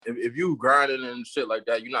if you grinding and shit like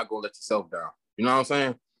that, you're not gonna let yourself down. You know what I'm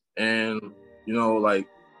saying? And you know, like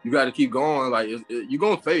you got to keep going. Like you're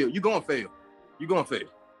gonna fail. You're gonna fail. You're gonna fail.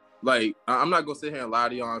 Like I'm not gonna sit here and lie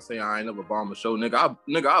to y'all and say I ain't never bombed a show, nigga.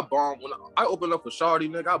 I bombed when I opened up for Shawty,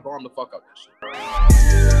 nigga. I bombed the fuck out that shit.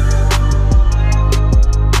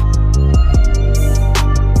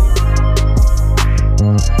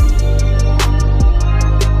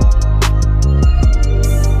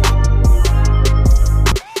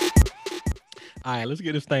 All right, let's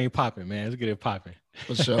get this thing popping, man. Let's get it popping.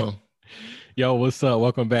 For sure. Yo, what's up?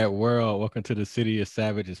 Welcome back, world. Welcome to the City of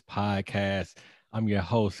Savages podcast. I'm your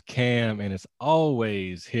host, Cam, and as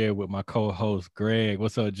always, here with my co-host, Greg.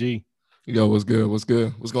 What's up, G? Yo, what's good? What's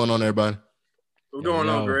good? What's going on, everybody? What's going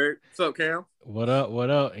on, Greg? What's up, Cam? What up? What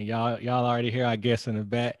up? And y'all already hear our guest in the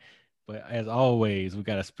back. But as always, we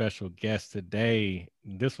got a special guest today.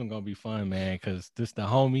 This one gonna be fun, man, because this the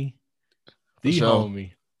homie,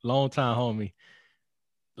 homie, long-time homie,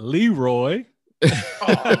 Leroy.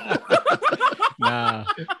 Nah.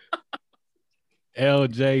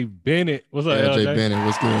 LJ Bennett. What's up, LJ? Bennett,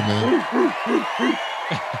 what's good, man?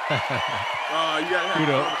 You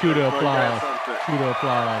gotta cue the applause. Cue the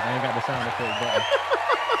applause. I ain't got the sound effect button.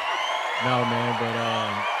 No, man,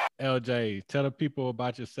 but LJ, tell the people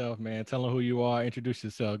about yourself, man. Tell them who you are. Introduce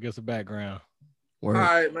yourself. Give us a background. Word. All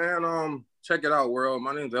right, man. Check it out, world.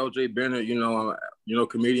 My name's LJ Bennett. I'm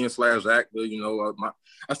comedian / actor.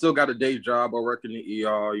 I still got a day job. I work in the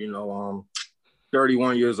ER.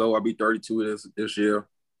 31 years old. I'll be 32 this year.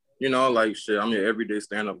 Shit. I'm your everyday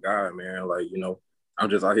stand-up guy, man. I'm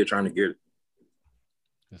just out here trying to get it.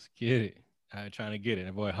 Let's get it. Trying to get it.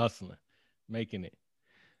 That boy hustling, making it.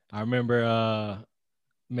 I remember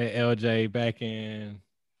met LJ back in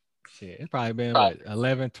it's probably been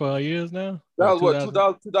 11, 12 years now. That was what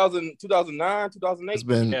 2009, 2008.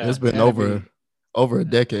 It's been over a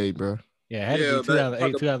decade, bro. Yeah, it had to be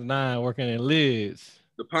 2008, 2009, working in Lids.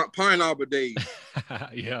 The Pine Arbor days.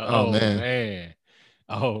 Yeah. Oh man.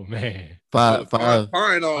 Oh man. Pine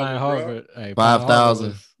Harbor. Hey,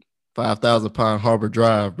 5,000 Pine Harbor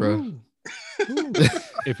Drive, bro. Ooh.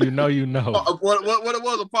 If you know, you know. What it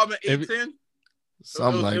was? Apartment 810.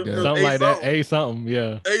 Something like that. Something like that. A something,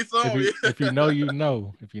 yeah. A something. If you know, you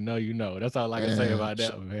know. If you know, you know. That's all I can say about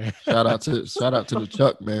that, man. Shout out to the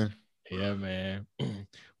Chuck, man. Yeah, man.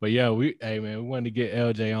 But yeah, we wanted to get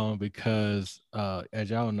LJ on because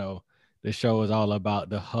as y'all know, the show is all about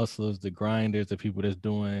the hustlers, the grinders, the people that's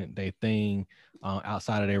doing their thing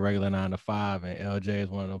outside of their regular 9 to 5. And LJ is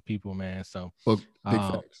one of those people, man. So big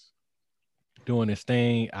facts. Doing this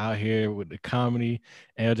thing out here with the comedy.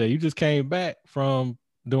 LJ, you just came back from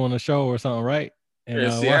doing a show or something, right?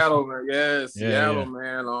 In Seattle, man. Yeah, Seattle,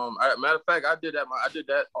 man. Matter of fact, I did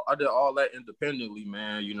all that independently,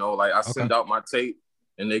 man. I sent out my tape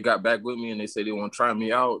and they got back with me and they said they want to try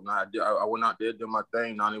me out. And I went out there, did my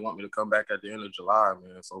thing. Now they want me to come back at the end of July,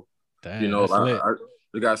 man. So, damn,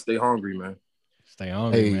 we got to stay hungry, man. Stay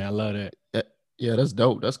hungry, man. I love that. Yeah, that's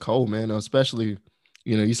dope. That's cold, man. Especially,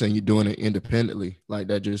 you saying you're doing it independently. Like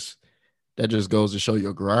that just goes to show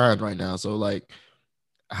your grind right now. So like,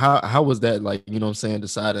 how was that, like, what I'm saying,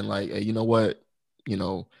 deciding like, hey, you know what,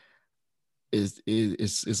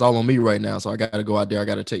 it's all on me right now, so I got to go out there, I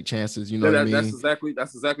got to take chances, what I mean?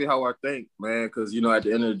 That's exactly how I think, man, because at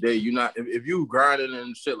the end of the day, you're not, if you grinding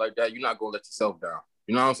and shit like that, you're not gonna let yourself down.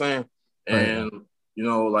 You know what I'm saying? And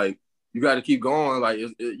like, you got to keep going. Like,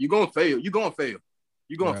 you're gonna fail. You're gonna fail.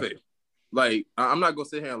 Fail. Like, I'm not gonna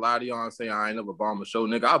sit here and lie to y'all and say I ain't never bombed a show,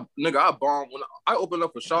 nigga. I bombed when I opened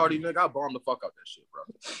up for Shawty, nigga. I bombed the fuck out that shit, bro.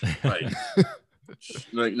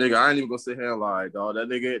 Like, nigga, I ain't even gonna sit here and lie, dog. That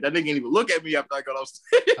nigga ain't even look at me after I got off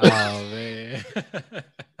stage. Oh man.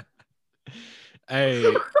 Hey,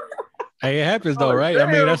 it happens though, right? Damn,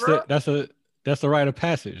 I mean, that's the rite of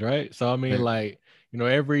passage, right? So I mean, like,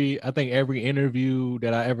 I think every interview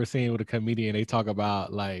that I ever seen with a comedian, they talk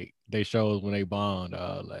about like they shows when they bombed,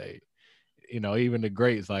 like. Even the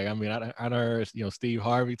greats, like, I mean, I heard, Steve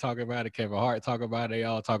Harvey talk about it, Kevin Hart talk about it. They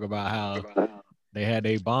all talk about how they had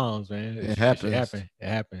their bombs, man. It happened. It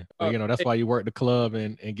happened. But, that's why you work the club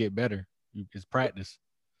and get better. It's practice.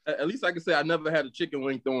 At least I can say I never had a chicken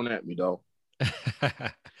wing thrown at me, though.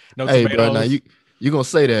 No hey, tomatoes. bro, now you gonna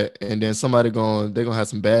say that, and then they're gonna have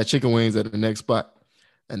some bad chicken wings at the next spot,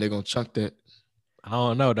 and they're gonna chunk that. I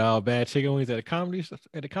don't know, dog. Bad chicken wings at a comedy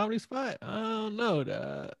spot. I don't know,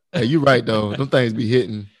 dog. Hey, you right though. Them things be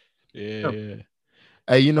hitting. Yeah.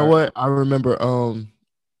 Hey, you know what? I remember.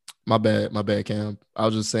 My bad, Cam. I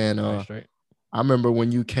was just saying. Straight. I remember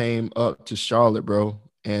when you came up to Charlotte, bro,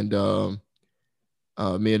 and me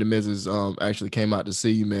and the missus actually came out to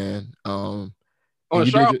see you, man. On And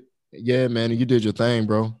the you shower. yeah, man, you did your thing,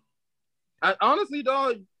 bro. I honestly,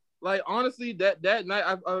 dog, like honestly, that night,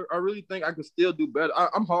 I really think I could still do better.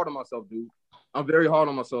 I'm hard on myself, dude. I'm very hard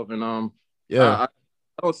on myself, and Yeah, I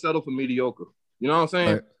don't settle for mediocre. You know what I'm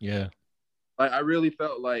saying? right. Yeah. Like I really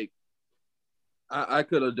felt like I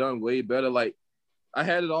could have done way better. Like I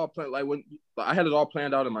had it all planned. I had it all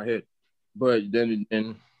planned out in my head, but then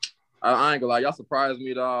and I ain't gonna lie, y'all surprised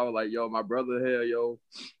me, dog. Like yo, my brother here, yo,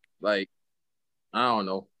 like I don't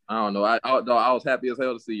know. Dog, I was happy as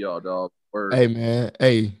hell to see y'all, dog. Word. Hey, man.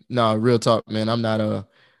 Hey, no, real talk, man. I'm not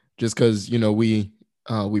just because we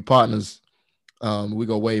partners. We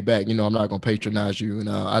go way back. I'm not gonna patronize you, and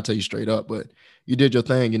I'll tell you straight up. But you did your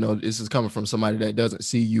thing. This is coming from somebody that doesn't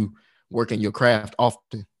see you working your craft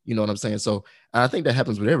often. You know what I'm saying? So I think that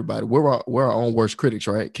happens with everybody. We're our own worst critics,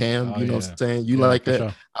 right? Cam, Oh you know what yeah. I'm saying? You Yeah, like for that?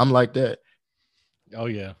 sure. I'm like that. Oh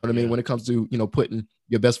yeah. You know what I mean? When it comes to putting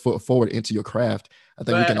your best foot forward into your craft, I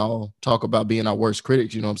think we can But all talk about being our worst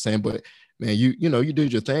critics. You know what I'm saying? But man, you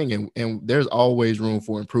did your thing, and there's always room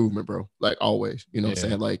for improvement, bro. Like always. You know what I'm Yeah.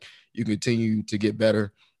 saying? Like you continue to get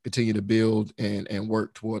better, continue to build and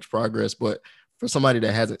work towards progress. But for somebody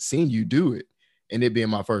that hasn't seen you do it, and it being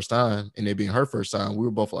my first time and it being her first time, we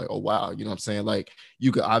were both like, oh wow, you know what I'm saying? Like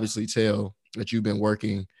you could obviously tell that you've been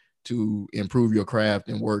working to improve your craft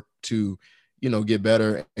and work to get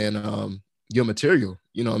better and your material.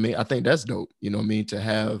 You know what I mean? I think that's dope. You know what I mean? To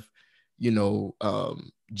have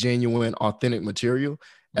genuine, authentic material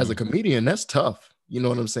as a comedian, that's tough. You know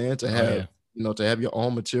what I'm saying? To Oh have yeah. to have your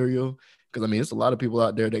own material, because I mean, it's a lot of people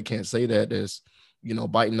out there that can't say that. There's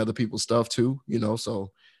biting other people's stuff too.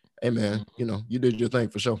 So hey man, Mhm. you did your thing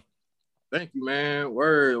for sure. thank you, man.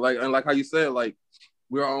 Word. Like how you said, like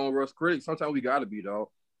we're our own worst critics. Sometimes we gotta be, dog.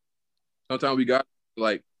 Sometimes we got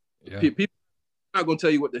like Yeah. people not gonna tell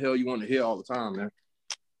you what the hell you want to hear all the time, man.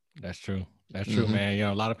 That's true. That's true, Mhm. man.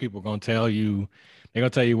 A lot of people gonna tell you, they're gonna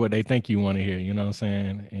tell you what they think you want to hear. You know what I'm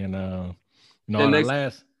saying? And Then on the next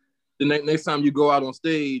last, next time you go out on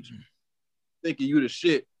stage thinking you the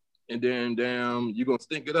shit, and then damn, you gonna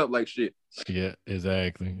stink it up like shit. yeah,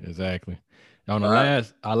 exactly. On the All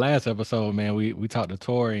right. our last episode, man, we talked to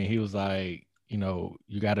Tori, and he was like,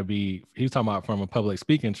 you got to be. He was talking about from a public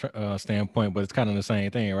speaking standpoint, but it's kind of the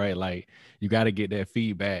same thing, right? Like you got to get that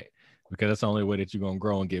feedback because that's the only way that you're gonna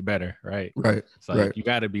grow and get better, right? Right. It's like Right. you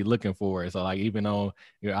got to be looking for it. So like even though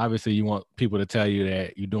obviously you want people to tell you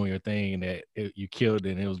that you're doing your thing and that you killed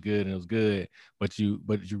it and it was good, but you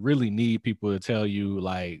really need people to tell you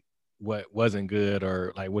like what wasn't good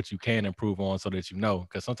or like what you can improve on so that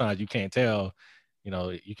because sometimes you can't tell.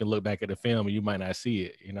 You can look back at the film and you might not see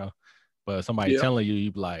it, but somebody Yeah. telling you,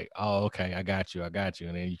 you be like, oh, okay, I got you, and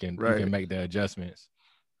then you Right. can make the adjustments.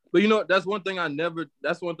 But that's one thing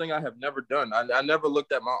that's one thing I have never done. I never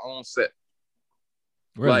looked at my own set.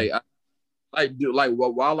 Really?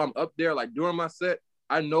 While I'm up there, like during my set,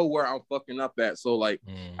 I know where I'm fucking up at. So like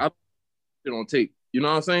I put it on tape. You know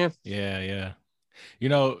what I'm saying? Yeah.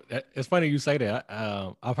 It's funny you say that.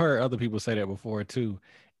 I've heard other people say that before too,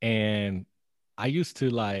 and I used to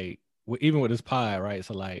like even with this pod, right?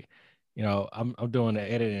 So like, I'm doing the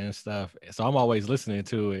editing and stuff, so I'm always listening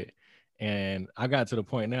to it, and I got to the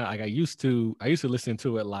point now. Like I used to listen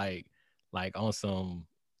to it like on some,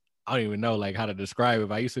 I don't even know like how to describe it.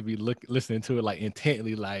 But I used to be listening to it like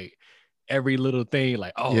intently, like every little thing,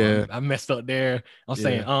 like Yeah. I messed up there. I'm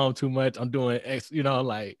saying Yeah. too much. I'm doing X,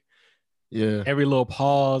 like Yeah. every little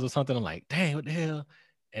pause or something. I'm like, dang, what the hell?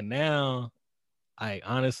 And now, I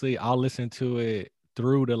honestly, I'll listen to it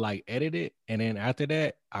through to like edit it, and then after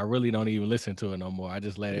that, I really don't even listen to it no more. I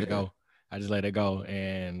just let it Yeah. go.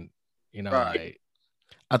 And Right. like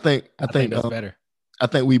I think I I think think that's um better. I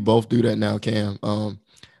think we both do that now, Cam.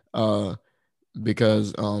 Uh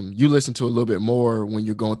because you listen to a little bit more when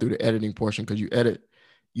you're going through the editing portion because you edit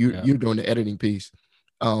Yeah, you're doing the editing piece.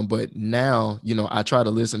 But now, I try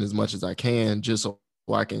to listen as much as I can just so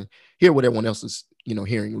I can hear what everyone else is,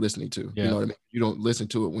 hearing, listening to. You yeah, know what I mean? You don't listen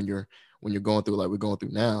to it when you're going through like we're going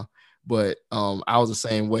through now. But I was the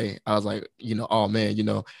same way. I was like, oh man,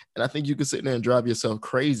 and I think you can sit there and drive yourself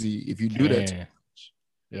crazy if you do that. can,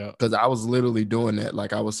 yeah, Because I was literally doing that.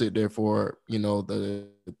 Like I would sit there for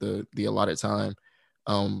the allotted time,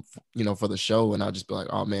 for the show, and I'll just be like,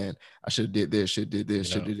 oh man, I should have did this, should did this,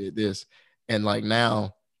 yeah, should have did this, and like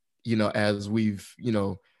now, as we've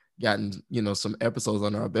gotten some episodes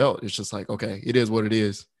under our belt, it's just like okay, it is what it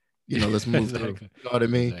is. Let's move through. exactly, You know what I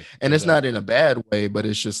mean? And it's not exactly. in a bad way, but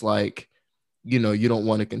it's just like you don't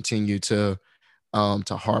want to continue to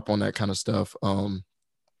harp on that kind of stuff. And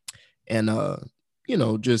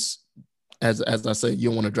just as I say, you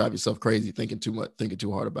don't want to drive yourself crazy thinking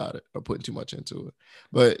too hard about it or putting too much into it.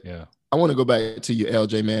 But Yeah. I want to go back to you,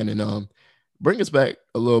 LJ, man, and bring us back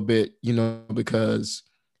a little bit, you know, because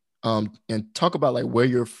and talk about like where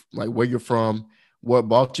you're from, what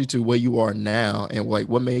brought you to where you are now, and like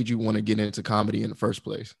what made you want to get into comedy in the first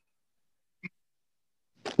place.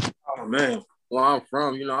 Oh man, well I'm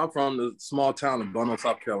from the small town of Bunno,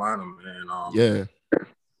 South Carolina, man. Yeah.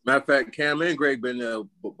 Matter of fact, Cam and Greg been there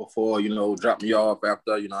before, dropped me off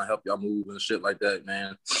after, I helped y'all move and shit like that,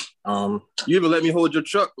 man. You even let me hold your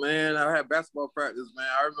truck, man. I had basketball practice, man.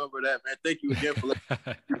 I remember that, man. Thank you again for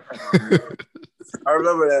I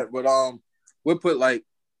remember that. But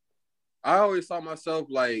I always saw myself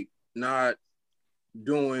like not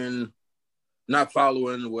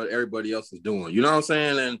following what everybody else is doing. You know what I'm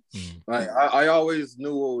saying? And like I always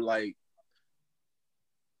knew like,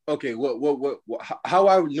 okay, how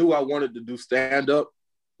I knew I wanted to do stand up.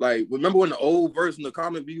 Like, remember when the old version of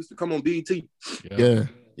comic used to come on BET? Yeah.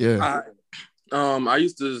 I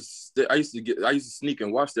used to sneak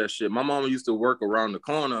and watch that shit. My mama used to work around the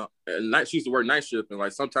corner at night. She used to work night shift, and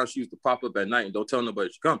like sometimes she used to pop up at night and don't tell nobody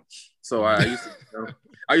she come. So I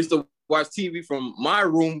used to watch TV from my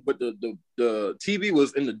room, but the TV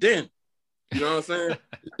was in the den. You know what I'm saying?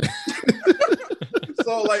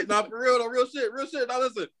 So like, nah, for real, real shit. Now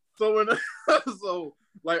listen. So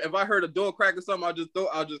like if I heard a door crack or something, I'll just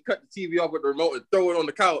cut the TV off with the remote and throw it on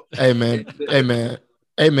the couch.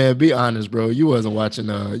 Hey man, be honest, bro. You wasn't watching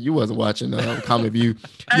Comic View.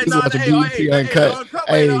 You was watching BET Uncut.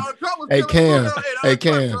 Hey, Cam.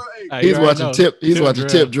 He's watching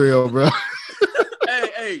Tip Drill, bro.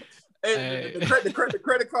 Hey. The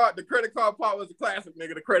credit card part was a classic,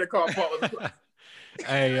 nigga. The credit card part was a classic.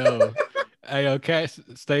 Hey yo, cats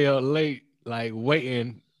stay up late, like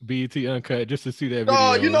waiting BET Uncut just to see that video.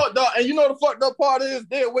 No, you know the fucked up part is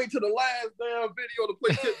they'll wait till the last damn video to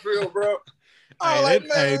play Tip Drill, bro.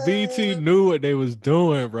 BET knew what they was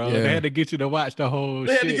doing, bro. Yeah. They had to get you to watch the whole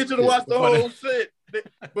shit.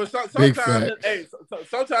 But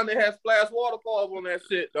sometimes they had splash waterfalls on that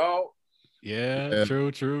shit, dog. Yeah.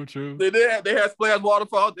 True. They had splash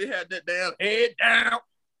waterfalls. They had that damn head down.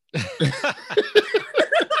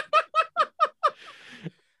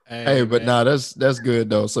 Hey, but nah, that's good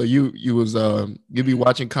though. So you be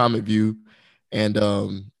watching Comic View, and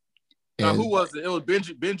who was it? It was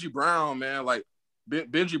Benji Brown, man. Like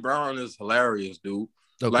Benji Brown is hilarious, dude.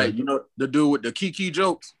 Okay. Like the dude with the Kiki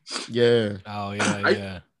jokes. Yeah. Oh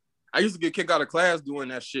yeah. I used to get kicked out of class doing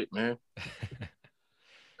that shit, man.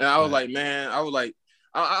 And I was like,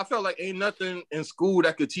 I felt like ain't nothing in school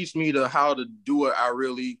that could teach me how to do what I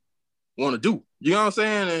really want to do. You know what I'm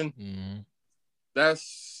saying? And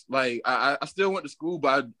that's like, I still went to school,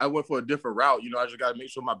 but I went for a different route. I just got to make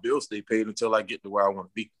sure my bills stay paid until I get to where I want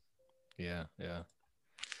to be. Yeah.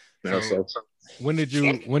 So when did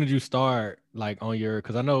you start like on your?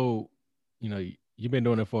 Because I know, you've been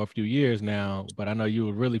doing it for a few years now, but I know you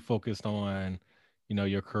were really focused on,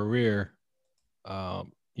 your career,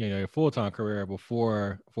 your full-time career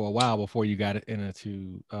for a while before you got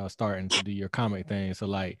into starting to do your comic thing. So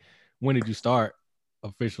like, when did you start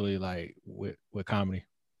officially like with comedy?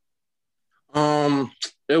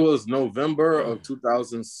 It was November of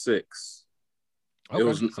 2006. Okay. It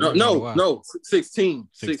was 16.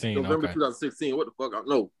 November 2016. What the fuck?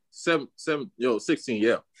 No, 16.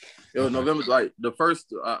 Yeah, it was November. Like the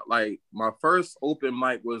first, my first open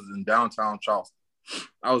mic was in downtown Charleston.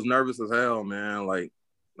 I was nervous as hell, man. Like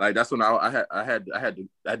that's when I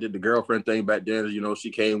did the girlfriend thing back then.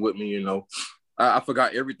 She came with me. I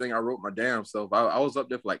forgot everything. I wrote my damn self. I was up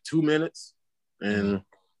there for like 2 minutes, and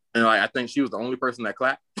I think she was the only person that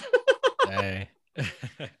clapped. Hey.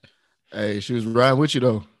 Hey, she was riding with you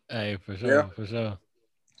though. Hey, for sure, yeah. For sure.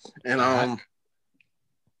 And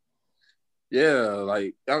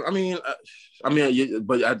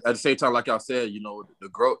but at the same time, like y'all said, the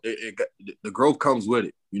growth, the growth comes with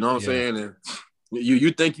it. You know what I'm saying? And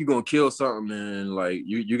you think you're gonna kill something, and like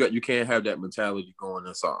you can't have that mentality going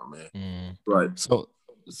in something, man. Right.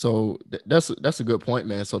 So that's a good point,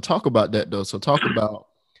 man. So talk about that though. So talk about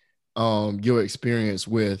your experience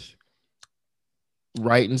with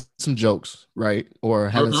writing some jokes, right? Or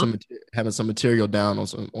having some material down on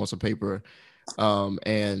some paper.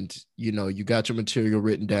 And you got your material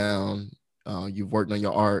written down, you've worked on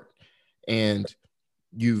your art, and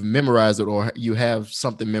you've memorized it, or you have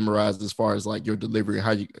something memorized as far as like your delivery,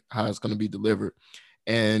 how it's going to be delivered.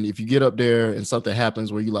 And if you get up there and something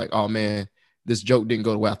happens where you're like, oh man, this joke didn't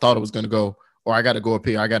go the way I thought it was going to go, or I got to go up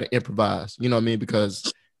here, I got to improvise, you know what I mean?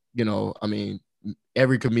 Because,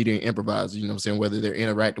 every comedian improvises, you know what I'm saying? Whether they're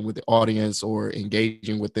interacting with the audience or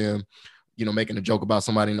engaging with them, you know, making a joke about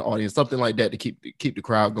somebody in the audience, something like that to keep the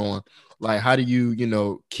crowd going. Like, how do you, you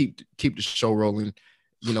know, keep the show rolling,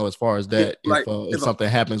 you know, as far as that, Like, if something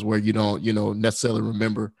happens where you don't, you know, necessarily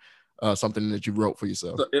remember something that you wrote for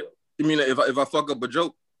yourself? So you mean if I fuck up a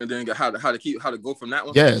joke and then how to go from that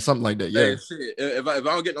one? Yeah, something like that. Yeah. Hey, shit. If I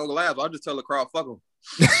don't get no laughs, I'll just tell the crowd fuck them.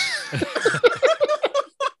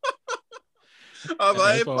 I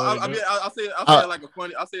say it like a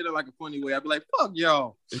funny. I say it like a funny way. I'd be like, "Fuck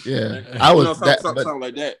y'all." Yeah, I was something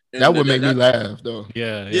like that. And that would make me laugh though.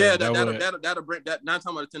 Yeah. That'll bring that 9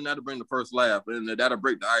 times out of 10. That'll bring the first laugh, and that'll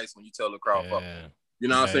break the ice when you tell the crowd fuck. You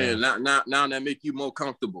know what I'm saying? Now that make you more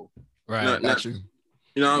comfortable. Right. Got you.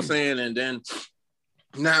 You know what I'm saying? And then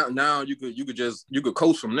now you could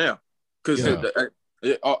coach from there, because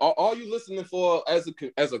all you listening for as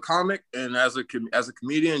a comic and as a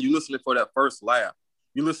comedian, you listening for that first laugh.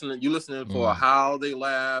 You listening for how they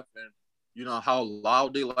laugh and, you know, how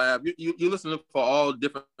loud they laugh. You listening for all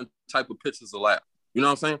different type of pitches of laugh. You know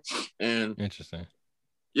what I'm saying? And interesting.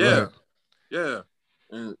 Yeah, right. Yeah.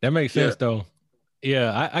 And that makes sense though.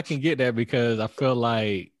 Yeah, I can get that, because I feel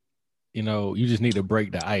like, you know, you just need to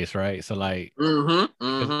break the ice, right? So like,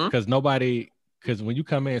 because when you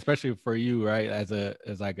come in, especially for you, right, as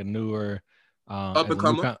like a newer up and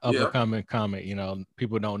coming comic, you know,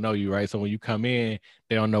 people don't know you, right? So when you come in,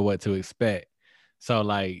 they don't know what to expect. So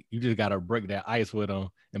like, you just gotta break that ice with them,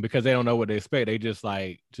 and because they don't know what they expect, they just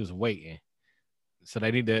waiting. So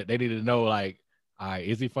they need to know, like, all right,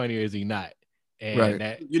 is he funny or is he not? And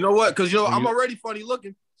that, you know what? Because I'm already funny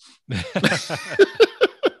looking.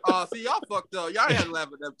 See, y'all fucked up. Y'all had to laugh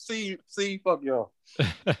at that. See, fuck y'all.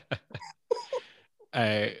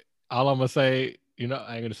 Hey, all I'm gonna say, you know,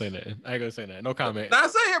 I ain't gonna say that. No comment. Now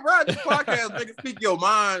say it, bro. This podcast, nigga, speak your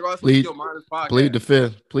mind, bro. Speak your mind. This podcast.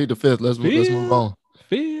 Plead the fifth. Let's move on.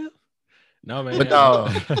 No, man.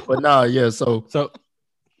 But no, yeah. So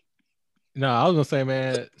no, I was gonna say,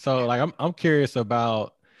 man. So like, I'm curious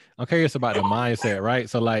about the mindset, right?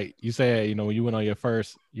 So like you said, you know, when you went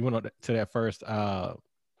to that first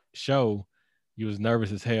show, you was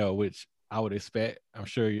nervous as hell, which I would expect. I'm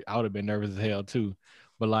sure I would have been nervous as hell too.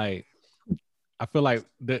 But like, I feel like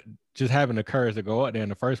just having the courage to go out there in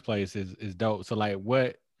the first place is dope. So like,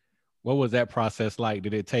 what was that process like?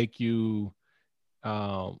 Did it take you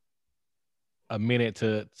a minute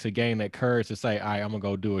to gain that courage to say, all right, I'm gonna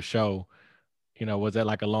go do a show? You know, was that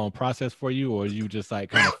like a long process for you, or you just like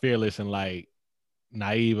kind of fearless and like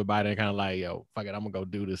naive about it, and kind of like, yo, fuck it, I'm gonna go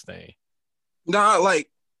do this thing? Nah, like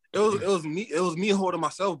it was me holding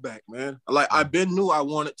myself back, man. Like I knew I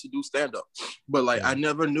wanted to do stand up, but like I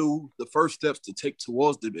never knew the first steps to take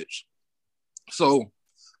towards the bitch. So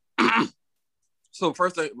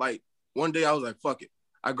first thing, like one day I was like, fuck it.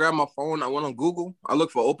 I grabbed my phone, I went on Google, I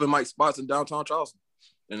looked for open mic spots in downtown Charleston,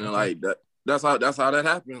 and then like that's how that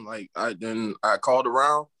happened. Like I called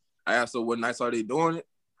around, I asked her what nights are they doing it.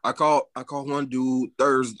 I called one dude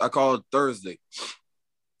Thursday. I called Thursday.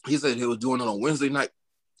 He said he was doing it on Wednesday night.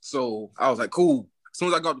 So I was like, cool. As soon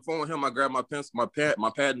as I got the phone with him, I grabbed my pad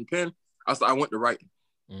and pen. I went to writing.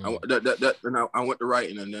 I went to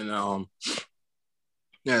writing, and then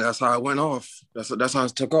that's how I went off. That's how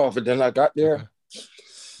it took off. And then I got there.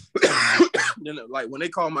 Then like when they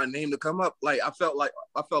called my name to come up, like I felt like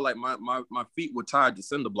my feet were tied to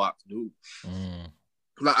cinder blocks, dude.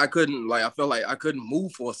 Like I felt like I couldn't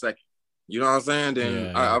move for a second. You know what I'm saying?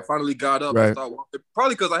 Then I finally got up and started walking.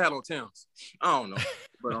 Probably because I had on Timbs. I don't know.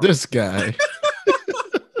 But, this guy.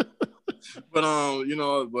 But you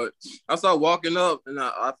know, but I started walking up, and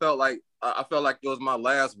I felt like it was my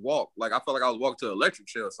last walk. Like I felt like I was walking to an electric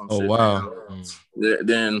chair or some shit. Oh wow.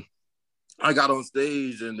 Then I got on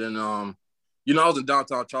stage, and then you know, I was in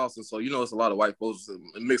downtown Charleston, so you know it's a lot of white folks,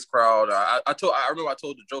 a mixed crowd. I remember I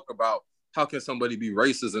told the joke about how can somebody be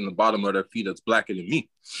racist in the bottom of their feet that's blacker than me,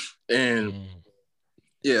 and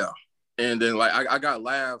and then like I got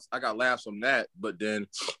laughs from that, but then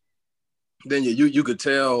you could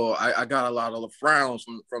tell I got a lot of the frowns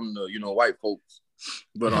from the, you know, white folks,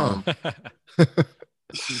 but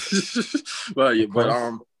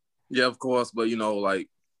yeah, of course, but you know, like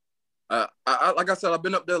I like I said, I've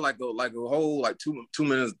been up there like a whole like 2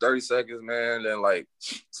 minutes 30 seconds, man. And like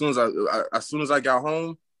as soon as I got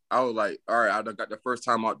home, I was like, all right, I got the first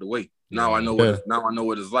time out the way. Now I know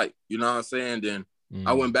what it's like. You know what I'm saying? Then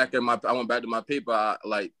I went back to my paper.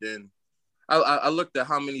 I looked at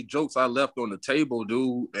how many jokes I left on the table,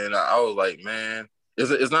 dude, and I was like, man,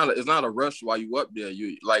 it's not a rush while you up there.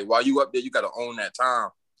 While you up there, you got to own that time.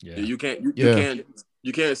 Yeah.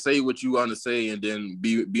 You can't say what you want to say and then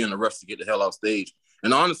be in a rush to get the hell off stage.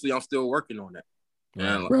 And honestly, I'm still working on that.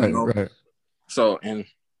 And, right. So, and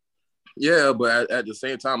Yeah, but at the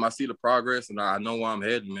same time, I see the progress and I know where I'm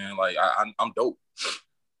heading, man. Like I'm dope.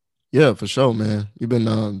 Yeah, for sure, man. You've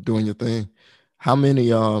been doing your thing. How many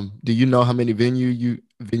do you know how many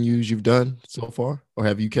venues you've done so far, or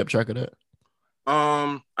have you kept track of that?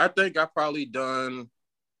 I think I probably done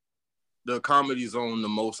the Comedy Zone the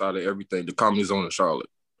most out of everything. The Comedy Zone in Charlotte.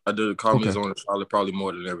 I did the Comedy Okay. Zone in Charlotte probably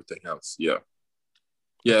more than everything else. Yeah.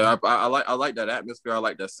 Yeah, I like that atmosphere. I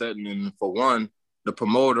like that setting. And for one, the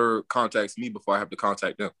promoter contacts me before I have to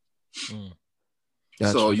contact them.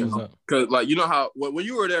 Gotcha. So, you know, because like, you know how when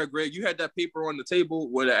you were there, Greg, you had that paper on the table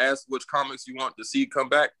where they asked which comics you want to see come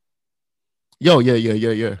back. Yeah.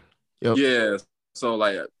 Yep. Yeah. So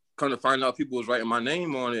like, come to find out, people was writing my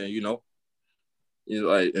name on it, and you know,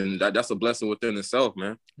 like, and that's a blessing within itself,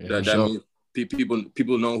 man. Yeah, that means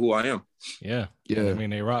people know who I am. Yeah. Yeah. I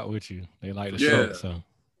mean, they rock with you. They like the Yeah. show.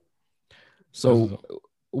 So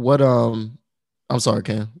what? I'm sorry,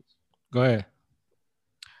 Ken. Go ahead.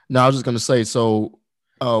 No, I was just gonna say. So,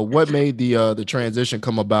 what made the transition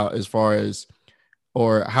come about as far as,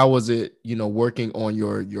 or how was it? You know, working on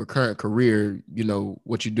your current career. You know,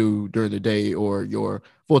 what you do during the day or your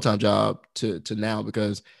full-time job to now.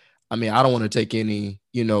 Because, I mean, I don't want to take any.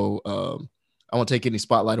 I won't take any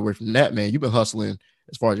spotlight away from that, man. You've been hustling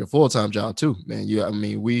as far as your full-time job too, man. I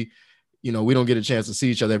mean, we don't get a chance to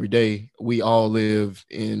see each other every day. We all live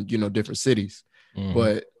in, different cities,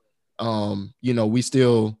 but, we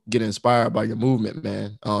still get inspired by your movement,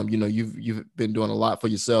 man. You've been doing a lot for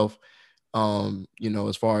yourself,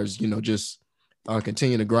 as far as, just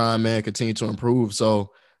continue to grind, man, continue to improve.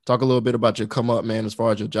 So talk a little bit about your come up, man, as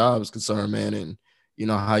far as your job is concerned, man, and,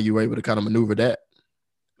 how you were able to kind of maneuver that.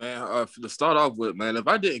 Man, to start off with, man, if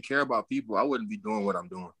I didn't care about people, I wouldn't be doing what I'm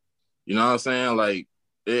doing. You know what I'm saying? Like,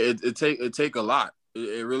 it take a lot.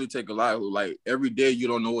 It really take a lot. Like, every day you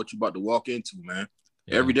don't know what you're about to walk into, man.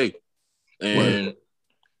 Yeah. Every day. And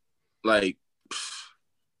like,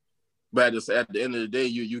 but at the end of the day,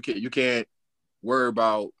 you can't worry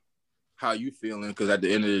about how you feeling, because at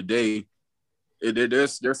the end of the day,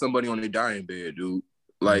 there's somebody on their dying bed, dude.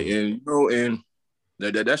 Like, and and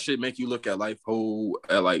that shit make you look at life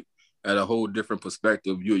at a whole different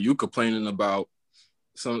perspective. You complaining about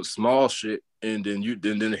some small shit, and then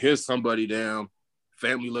here's somebody damn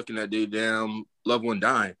family looking at their damn loved one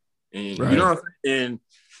dying, and you know what I'm saying? And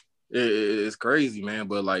it's crazy, man.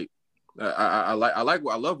 But like, I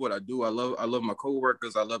love what I do. I love my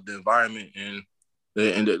coworkers. I love the environment, and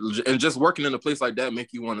just working in a place like that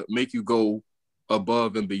make you go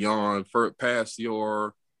above and beyond past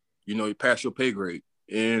your pay grade.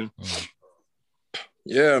 And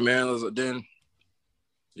yeah, man. Then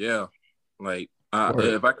yeah, like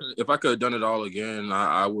if I could have done it all again,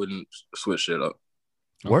 I wouldn't switch shit up.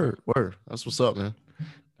 Word. That's what's up, man.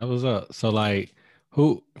 That was up. So like,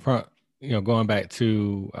 who from going back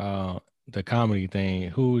to the comedy thing,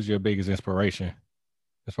 who's your biggest inspiration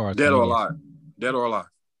as far as Dead or alive? Dead or alive?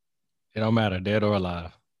 It don't matter, dead or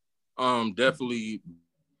alive. Definitely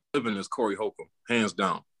living is Corey Holcomb, hands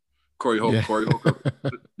down. Corey Holcomb,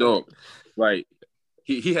 dog. Like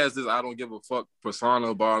he has this I don't give a fuck persona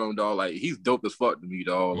about him, dog. Like he's dope as fuck to me,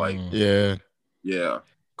 dog. Like yeah.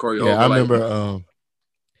 Corey Holcomb. I remember.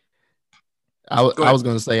 I was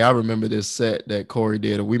gonna say I remember this set that Corey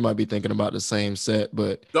did, and we might be thinking about the same set,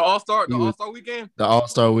 but the All-Star weekend. The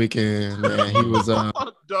All-Star weekend, man. He was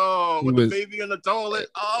dog with the baby in the toilet.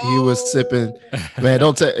 He was sipping. Man,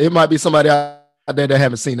 don't tell. It might be somebody out there that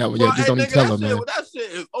haven't seen that one yet. Just don't even tell them, man. That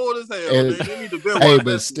shit is old as hell. They need to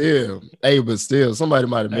but still, somebody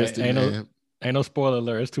might have missed it, man. Ain't no spoiler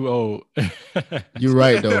alert. It's too old. You're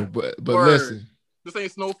right though, but listen, this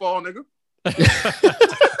ain't Snowfall, nigga.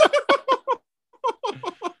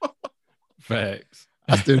 Facts.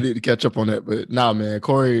 I still need to catch up on that, but nah, man.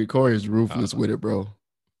 Corey is ruthless with it, bro.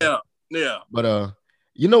 Yeah. But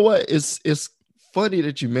you know what? It's funny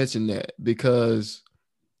that you mentioned that, because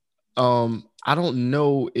I don't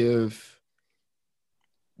know if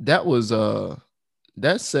that was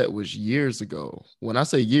that set was years ago. When I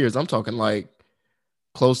say years, I'm talking like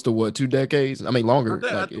close to what, 2 decades? I mean longer.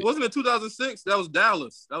 Wasn't it 2006? That was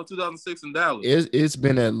Dallas. That was 2006 in Dallas. It's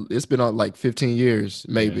been on like 15 years,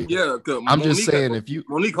 maybe. Yeah, I'm just saying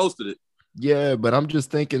Monique hosted it. Yeah, but I'm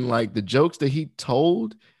just thinking like the jokes that he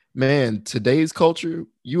told, man, today's culture,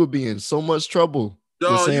 you would be in so much trouble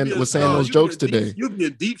with saying those jokes today. You'd be a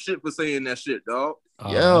deep shit for saying that shit, dog.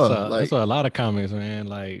 That's a lot of comments, man.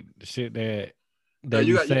 Like the shit that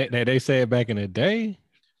they said back in the day.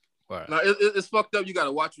 Wow. Now it's fucked up. You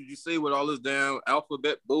gotta watch what you say with all this damn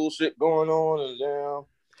alphabet bullshit going on and damn.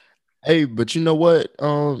 Hey, but you know what,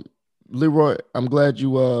 Leroy? I'm glad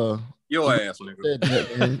you Your ass,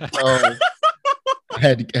 nigga. I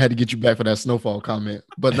had to get you back for that snowfall comment.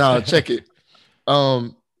 But now check it.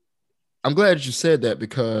 I'm glad that you said that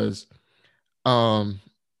because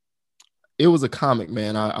it was a comic,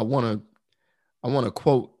 man. I wanna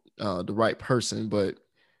quote the right person, but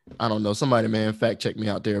I don't know. Somebody, man, fact check me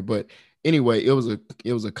out there. But anyway, it was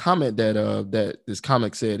a comment that this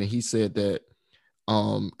comic said, and he said that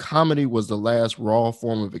comedy was the last raw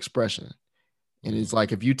form of expression. And it's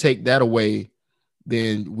like, if you take that away,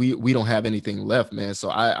 then we don't have anything left, man. So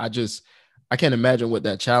I can't imagine what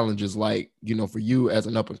that challenge is like, for you as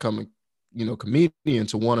an up and coming, comedian,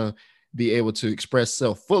 to want to be able to express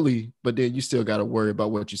self fully, but then you still got to worry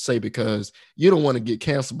about what you say because you don't want to get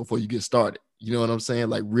canceled before you get started. You know what I'm saying?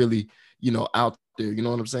 Like really, out there, you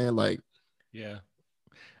know what I'm saying? Like, yeah,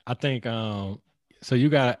 I think, so you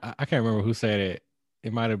got, I can't remember who said it.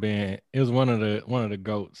 It might've been, it was one of the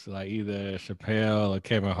GOATs, like either Chappelle or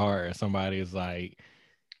Kevin Hart or somebody is like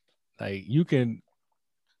you can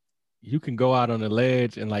go out on the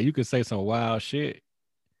ledge and like, you can say some wild shit,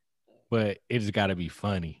 but it just gotta be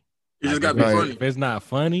funny. It just gotta be funny. If it's not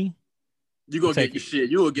funny, you gonna get your shit.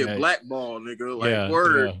 You will get blackballed, nigga. Like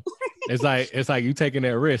word. Yeah. It's like you taking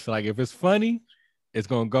that risk. Like if it's funny, it's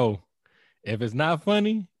gonna go. If it's not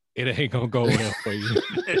funny, it ain't gonna go well for you.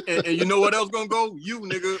 and you know what else gonna go? You,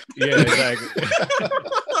 nigga. Yeah, exactly.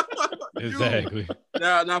 Exactly.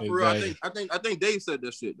 Now for real, I think Dave said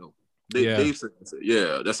that shit though. Dave said that.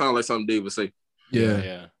 Yeah, that sounds like something Dave would say.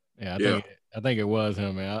 Yeah. I think it was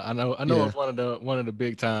him, man. I know it's one of the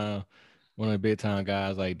big time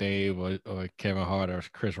guys like Dave or Kevin Hart or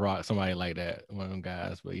Chris Rock, somebody like that, one of them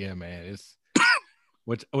guys. But yeah, man, it's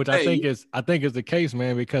which I think is the case,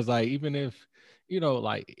 man, because like even if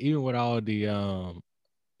like even with all the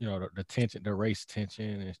the tension, the race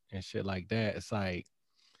tension and shit like that, it's like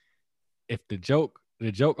if the joke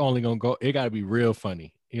only gonna go, it gotta be real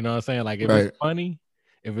funny. You know what I'm saying? Like if it's funny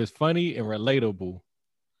and relatable,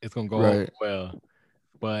 it's gonna go over well.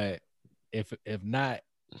 But if not,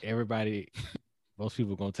 most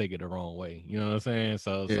people gonna take it the wrong way. You know what I'm saying?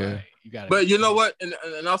 So it's like you gotta. But you know what? And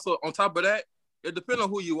also on top of that, it depends on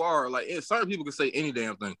who you are. Like certain people can say any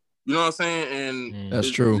damn thing. You know what I'm saying? And that's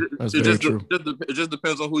true. That's very true. It just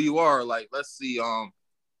depends on who you are. Like let's see,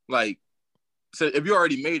 like. So if you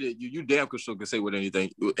already made it, you damn sure can say with anything,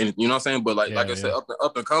 and you know what I'm saying. But like I said,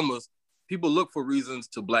 up and comers, people look for reasons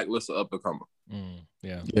to blacklist an up and comer.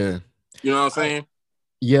 Yeah. You know what I'm saying?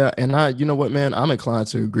 Yeah, and you know what, man, I'm inclined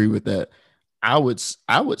to agree with that. I would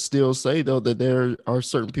still say though that there are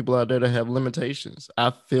certain people out there that have limitations.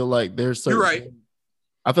 I feel like there's certain. You're right.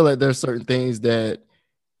 I feel like there's certain things that.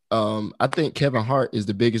 I think Kevin Hart is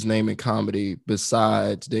the biggest name in comedy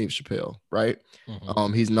besides Dave Chappelle, right?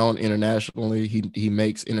 Mm-hmm. He's known internationally. He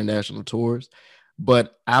makes international tours,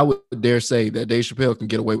 but I would dare say that Dave Chappelle can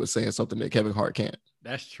get away with saying something that Kevin Hart can't.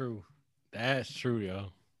 That's true, yo.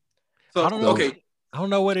 So I don't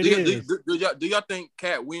know what it is. Do y'all think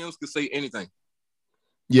Cat Williams could say anything?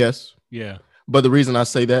 Yes. Yeah. But the reason I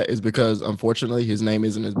say that is because unfortunately his name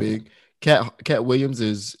isn't as big. Cat Williams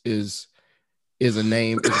is a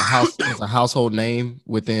name, is a household name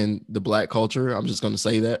within the Black culture. I'm just going to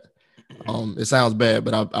say that. It sounds bad,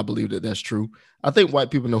 but I believe that that's true. I think white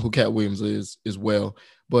people know who Cat Williams is as well,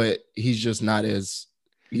 but he's just not as,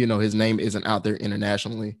 his name isn't out there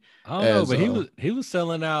internationally. I don't know, but he was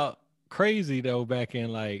selling out crazy though back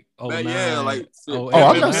in like 09.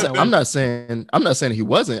 I'm not saying he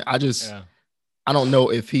wasn't. I don't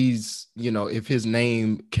know if he's, if his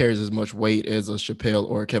name carries as much weight as a Chappelle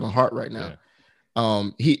or a Kevin Hart right now.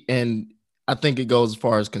 And I think it goes as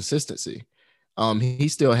far as consistency. He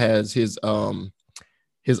still has his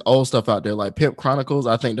old stuff out there, like Pimp Chronicles.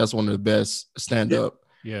 I think that's one of the best stand-up.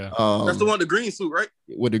 Yeah. That's the one with the green suit, right?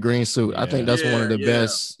 With the green suit. Yeah. I think that's one of the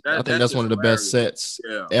best. I think that's one of the best sets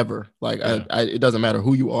ever. Like it doesn't matter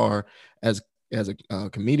who you are as a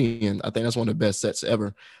comedian. I think that's one of the best sets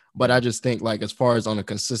ever. But I just think like as far as on a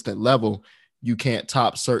consistent level, you can't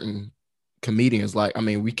top certain comedians. Like,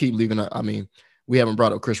 we keep leaving. We haven't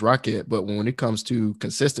brought up Chris Rock yet, but when it comes to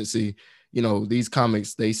consistency, these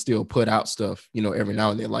comics, they still put out stuff, every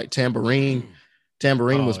now and then. Like Tambourine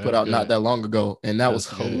was put out not that long ago, and that was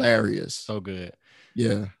hilarious. So good.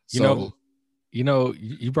 Yeah.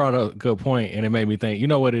 You brought up a good point, and it made me think, you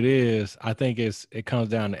know what it is? I think it comes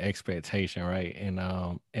down to expectation, right? And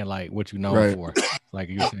like what you know for, like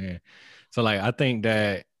you're saying. So like I think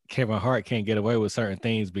that Kevin Hart can't get away with certain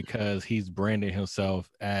things because he's branded himself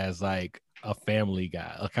as like a family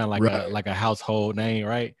guy, kind of like like a household name,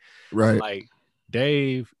 right? Right. So like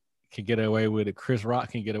Dave can get away with it. Chris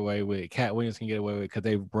Rock can get away with it. Cat Williams can get away with it because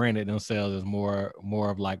they've branded themselves as more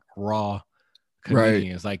of like raw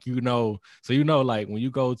comedians. Like, like when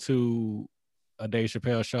you go to a Dave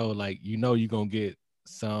Chappelle show, like, you're gonna get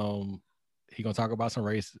some. He gonna talk about some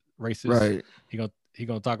racist. Right. He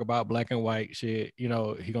gonna talk about black and white shit. He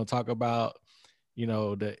gonna talk about. He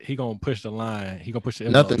gonna push the line. He gonna push the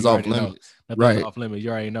envelope. Nothing's off limits. Nothing's off limits.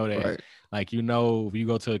 You already know that. Right. Like, if you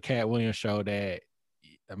go to a Cat Williams show, that,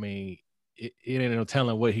 I mean, it ain't no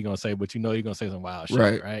telling what he gonna say, but he's gonna say some wild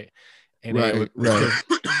shit, right? And then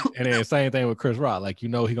and then same thing with Chris Rock. Like, he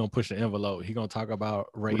gonna push the envelope. He gonna talk about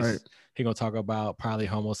race. Right. He gonna talk about probably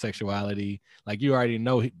homosexuality. Like, you already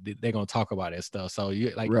know they're gonna talk about that stuff. So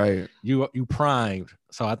you you primed.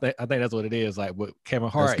 So I think that's what it is. Like with Kevin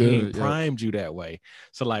Hart, he primed you that way.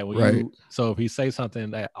 So like when so if he say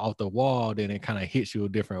something that off the wall, then it kind of hits you a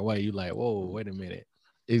different way. You like, whoa, wait a minute.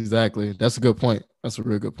 Exactly. That's a good point. That's a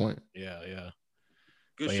real good point. Yeah.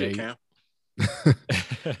 Good shit, Cam.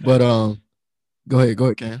 But go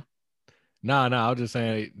ahead, Cam. No, I was just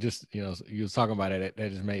saying, you was talking about it.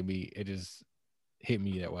 That just it just hit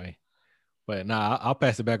me that way. But I'll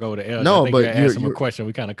pass it back over to El. No, I think but you asked him a question.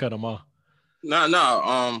 We kind of cut him off.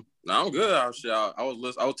 No, I'm good. I was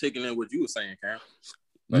taking in what you were saying, Cam.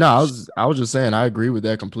 I was just saying I agree with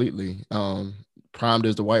that completely. Primed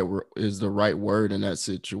is the right word in that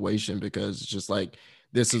situation, because it's just like,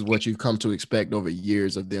 this is what you've come to expect over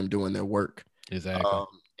years of them doing their work. Exactly.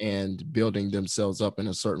 And building themselves up in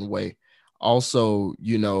a certain way. Also,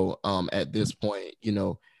 at this point,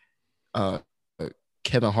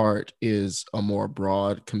 Kevin Hart is a more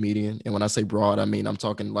broad comedian. And when I say broad, I mean, I'm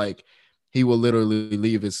talking like he will literally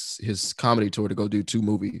leave his comedy tour to go do 2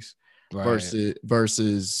 movies,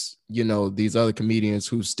 versus, these other comedians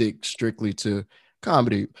who stick strictly to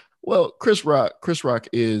comedy. Well, Chris Rock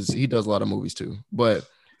he does a lot of movies too. But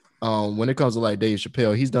when it comes to like Dave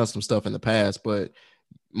Chappelle, he's done some stuff in the past, but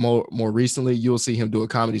more recently you'll see him do a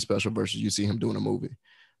comedy special versus you see him doing a movie.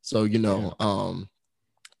 So, and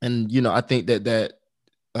I think that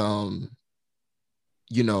and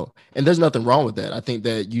there's nothing wrong with that. I think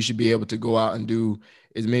that you should be able to go out and do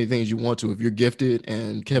as many things you want to if you're gifted,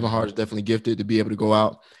 and Kevin Hart is definitely gifted to be able to go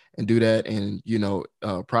out and do that. And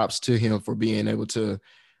props to him for being able to,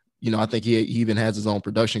 I think he even has his own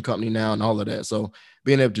production company now and all of that. So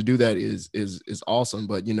being able to do that is awesome.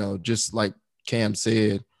 But just like Cam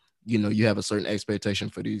said, you have a certain expectation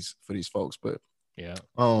for these folks. But yeah,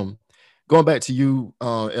 going back to you,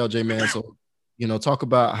 LJ, man. So talk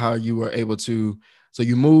about how you were able to. So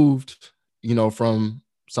you moved, from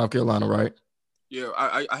South Carolina, right? Yeah,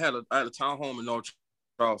 I had a townhome in North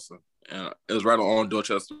Charleston, and it was right on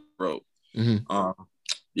Dorchester Road. Mm-hmm.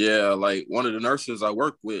 Yeah, like one of the nurses I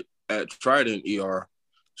worked with at Trident ER,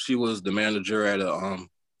 she was the manager at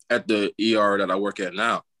the ER that I work at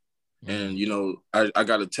now. And I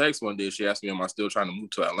got a text one day. She asked me, "Am I still trying to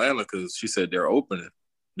move to Atlanta?" Because she said they're opening.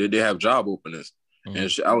 They have job openings, and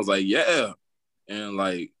I was like, "Yeah," and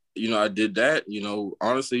like. I did that,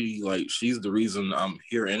 honestly, like, she's the reason I'm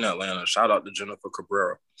here in Atlanta. Shout out to Jennifer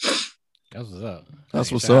Cabrera. That's what's up.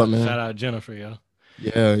 That's what's up, man. Shout out Jennifer, yo.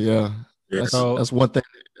 Yeah. That's one thing.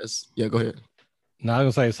 Go ahead. No, I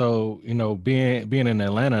was gonna say, so, being in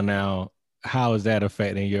Atlanta now, how is that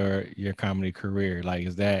affecting your comedy career? Like,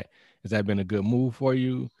 is that been a good move for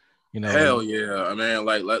you? Hell yeah, man.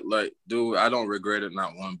 Like, dude, I don't regret it,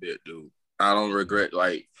 not one bit, dude. I don't regret,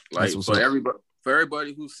 like for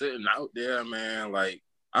everybody who's sitting out there, man, like,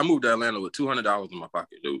 I moved to Atlanta with $200 in my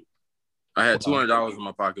pocket, dude. I had $200 in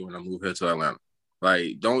my pocket when I moved here to Atlanta.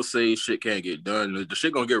 Like, don't say shit can't get done. The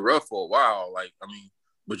shit gonna get rough for a while. Like, I mean,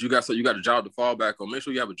 but you got a job to fall back on. Make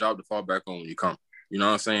sure you have a job to fall back on when you come. You know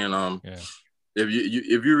what I'm saying?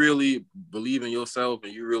 If you really believe in yourself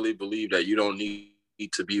and you really believe that you don't need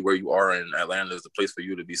to be where you are, and Atlanta is the place for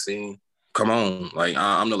you to be seen, come on. Like,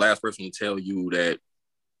 I'm the last person to tell you that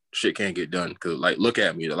shit can't get done, because, like, look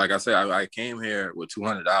at me. Like I said, I came here with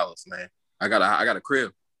 $200, man. I got a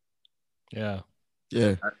crib. Yeah,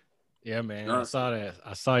 man. No. I saw that.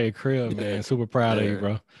 I saw your crib, man. Super proud of you,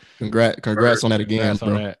 bro. Congrats on that again, bro.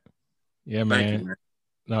 On that. Yeah, man. Thank you, man.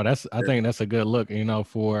 No, I think that's a good look,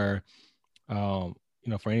 for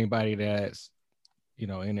for anybody that's in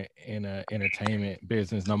a entertainment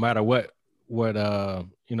business, no matter what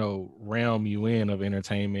realm you in of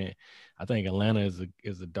entertainment. I think Atlanta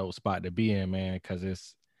is a dope spot to be in, man,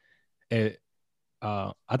 because I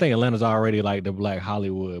think Atlanta's already like the Black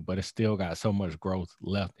Hollywood, but it's still got so much growth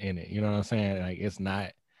left in it. You know what I'm saying? Like, it's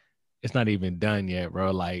not even done yet,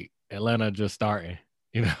 bro. Like, Atlanta just starting.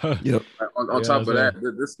 Yep. On top of that,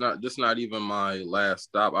 this not even my last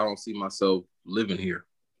stop. I don't see myself living here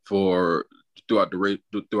for throughout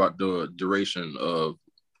the duration of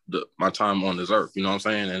my time on this earth. You know what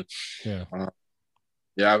I'm saying? And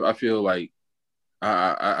I feel like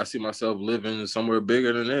I see myself living somewhere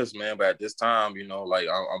bigger than this, man. But at this time, you know, like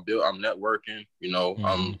I'm networking. You know,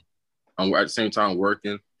 I'm at the same time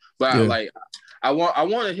working. But I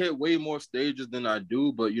want to hit way more stages than I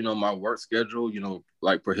do. But you know, my work schedule, you know,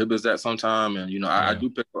 like prohibits that sometime. And you know, I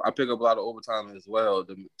pick up a lot of overtime as well.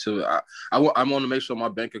 I want to make sure my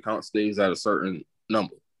bank account stays at a certain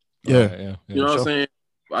number. Yeah. You know what I'm saying?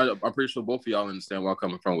 I'm pretty sure both of y'all understand where I'm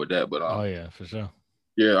coming from with that. But for sure.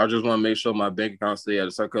 Yeah, I just want to make sure my bank account stay at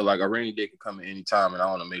a certain, like a rainy day can come at any time, and I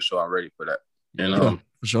want to make sure I'm ready for that. And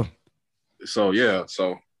for sure.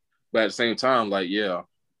 So, but at the same time, like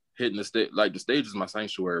hitting the stage, like the stage is my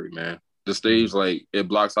sanctuary, man. The stage, like it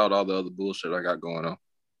blocks out all the other bullshit I got going on.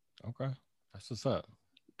 Okay, that's what's up.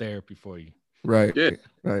 Therapy for you. Right. Yeah.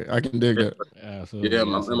 Right. I can dig that. Absolutely. Yeah. In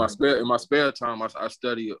my spare time, I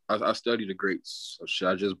study the greats.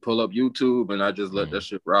 So I just pull up YouTube and I just let that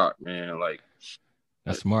shit rock, man. Like.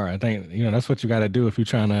 That's smart. I think, you know, that's what you got to do if you're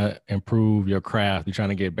trying to improve your craft. You're trying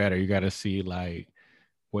to get better. You got to see like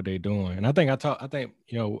what they're doing. And I think,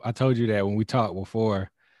 you know, I told you that when we talked before,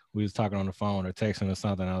 we was talking on the phone or texting or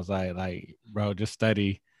something. I was like, bro, just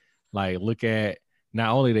study, like look at not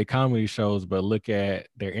only their comedy shows, but look at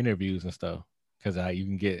their interviews and stuff. Cause you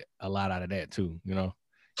can get a lot out of that too. You know,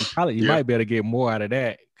 you might be able to get more out of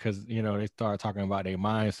that. Cause you know, they start talking about their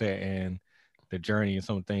mindset and the journey and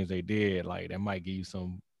some things they did, like that might give you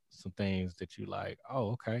some things that you like,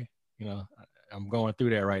 oh, okay, you know, I'm going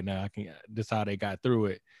through that right now. This how they got through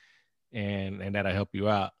it, and that'll help you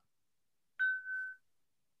out.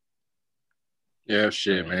 Yeah,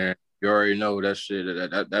 shit, man. You already know that shit.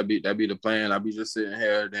 That be the plan. I be just sitting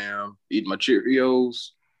here, eating my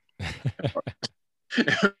Cheerios.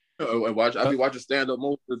 I be watching stand up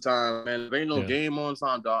most of the time, man. If ain't no game on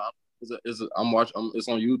time, dog. It's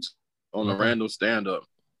on YouTube. On a random stand-up.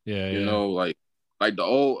 You know, like the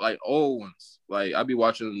old ones. Like I be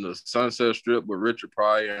watching the Sunset Strip with Richard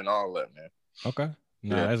Pryor and all that, man. Okay.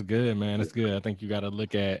 That's good, man. That's good. I think you got to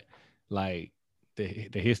look at like the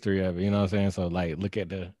history of it, you know what I'm saying? So like look at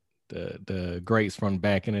the greats from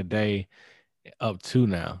back in the day up to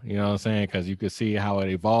now, you know what I'm saying? Because you could see how it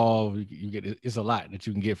evolved. You get it's a lot that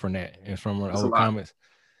you can get from that and from old comments.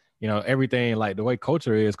 You know, everything like the way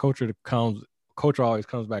culture always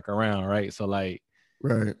comes back around, right? So like,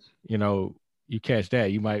 right, you know, you catch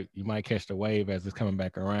that, you might catch the wave as it's coming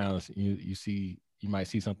back around. You might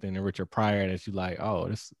see something in Richard Pryor that you like,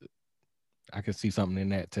 oh, I can see something in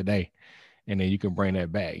that today, and then you can bring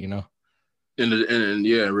that back, you know, and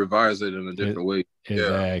revise it in a different way.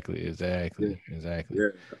 Exactly. Yeah.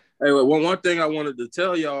 Hey, one thing I wanted to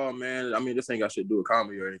tell y'all, man. I mean, this ain't got shit to do with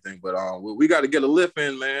comedy or anything, but we got to get a lift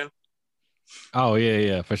in, man. Oh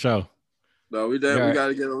yeah, for sure. No, we got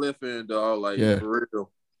to get a lift in, dog. Like for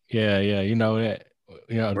real. Yeah. You know that.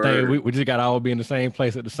 You know, the thing, we just got to all be in the same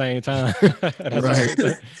place at the same time. Right.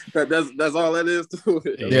 That's all that is to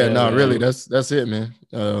it. Really, that's it, man.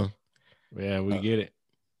 We get it.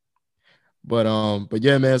 But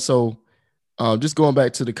yeah, man. So, just going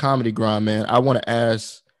back to the comedy grind, man. I want to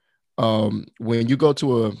ask, when you go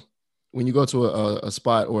to a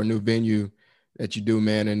spot or a new venue that you do,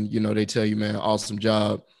 man, and you know they tell you, man, awesome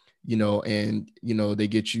job, you know, and you know they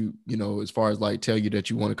get you, you know, as far as like tell you that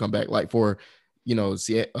you want to come back, like for, you know,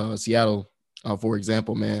 Seattle, for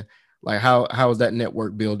example, man, like how is that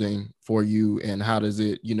network building for you, and how does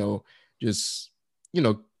it, you know, just, you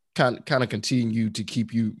know, kind of continue to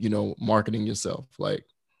keep you, you know, marketing yourself, like.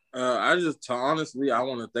 Honestly, I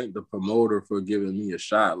want to thank the promoter for giving me a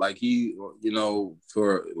shot. Like he, you know,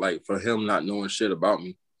 for him not knowing shit about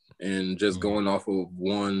me and just going off of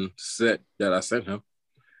one set that I sent him,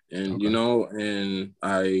 and you know, and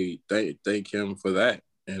I thank him for that,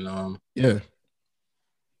 and and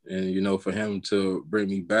you know, for him to bring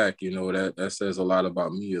me back, you know, that says a lot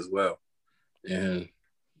about me as well, and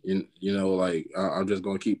you know, like I'm just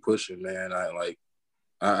gonna keep pushing, man.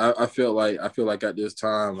 I feel like at this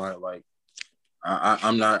time,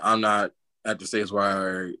 I'm not at the stage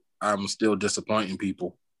where I'm still disappointing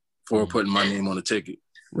people for putting my name on the ticket.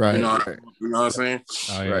 Right. You know what I'm saying?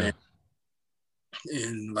 Oh, yeah. Right.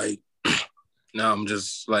 And like now I'm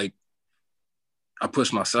just like I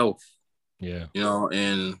push myself. Yeah. You know,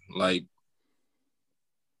 and like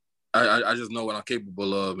I just know what I'm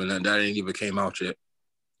capable of, and that ain't even came out yet.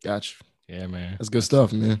 Gotcha. Yeah, man. That's good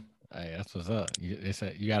stuff, man. Hey, that's what's up. You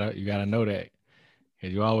gotta know that,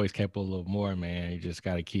 because you're always capable of more, man. You just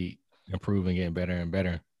gotta keep improving, getting better and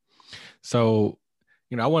better. So,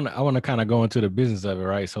 you know, I want to kind of go into the business of it,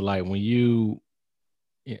 right? So, like when you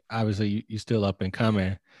obviously you still up and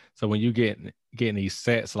coming. So when you getting these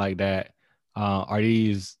sets like that, are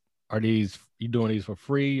these you doing these for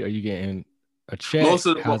free? Are you getting a check? Most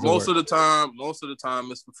of How's the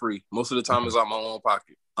time it's for free. Most of the time it's out my own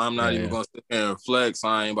pocket. I'm not even gonna sit there and flex.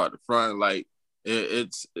 I ain't about to front. Like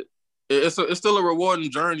it's still a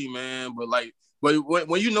rewarding journey, man. But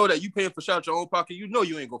when you know that you paying for shot your own pocket, you know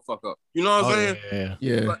you ain't gonna fuck up. You know what I'm saying?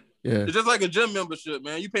 Yeah. It's just like a gym membership,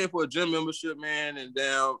 man. You paying for a gym membership, man, and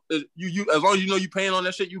damn, you as long as you know you paying on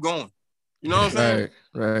that shit, you going. You know what I'm saying?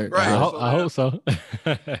 Right. I hope so.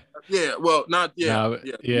 Yeah, well, not yeah,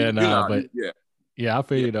 I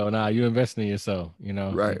feel you though. You invest in yourself, you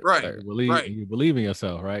know. Right. You believe in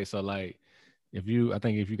yourself, right? So like, I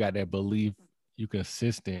think if you got that belief, you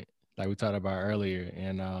consistent, like we talked about earlier,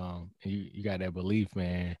 and you got that belief,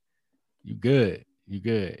 man, you good.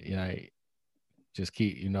 You know, just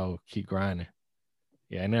keep grinding.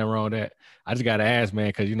 Yeah, ain't nothing wrong with that. I just gotta ask, man,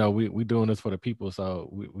 because we doing this for the people, so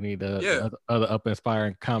we need the other up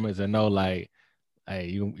inspiring comments and know like, hey,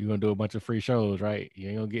 you gonna do a bunch of free shows, right? You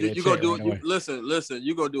ain't gonna get that. You gonna do it. Listen.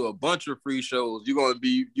 You gonna do a bunch of free shows. You're gonna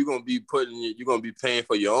be paying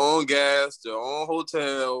for your own gas, your own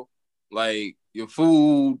hotel, like your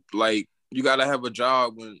food. Like you gotta have a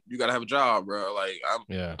job bro. Like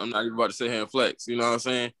I'm not even about to sit here and flex. You know what I'm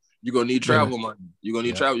saying? You're gonna need travel money. You're gonna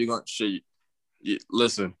need travel. You're gonna shit.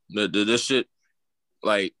 Listen, this shit,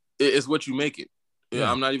 like it's what you make it.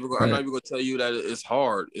 Yeah, I'm not even gonna tell you that it's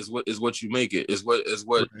hard. It's what you make it. It's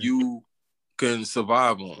what you can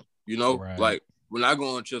survive on. You know, like when I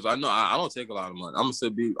go on trips, I know I don't take a lot of money. I'm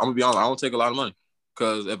gonna be honest. I don't take a lot of money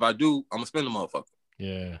because if I do, I'm gonna spend the motherfucker.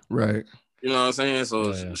 Yeah, right. You know what I'm saying?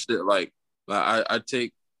 So shit, like I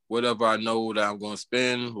take whatever I know that I'm gonna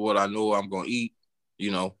spend, what I know I'm gonna eat. You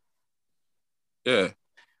know, yeah.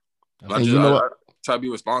 I try to be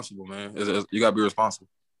responsible, man. You gotta be responsible.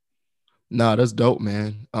 Nah, that's dope,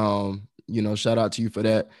 man. Shout out to you for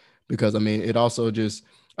that, because I mean, it also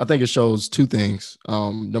I think it shows two things.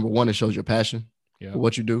 Number one, it shows your passion for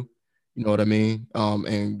what you do. You know what I mean?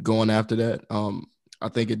 And going after that, I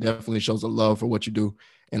think it definitely shows a love for what you do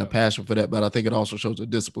and a passion for that. But I think it also shows a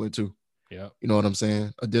discipline too. Yeah. You know what I'm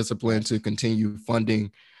saying? A discipline to continue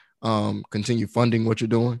funding what you're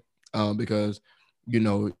doing. Because,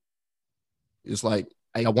 it's like,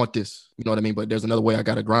 hey, I want this, you know what I mean? But there's another way I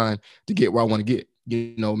got to grind to get where I want to get.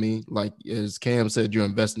 You know what I mean? Like as Cam said, you're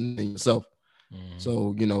investing in yourself. Mm-hmm.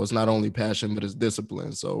 So, it's not only passion, but it's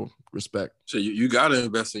discipline. So respect. So you got to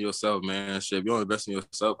invest in yourself, man. Shit, if you don't invest in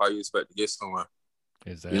yourself, how you expect to get somewhere?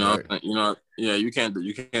 Exactly. You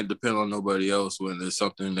can't depend on nobody else when there's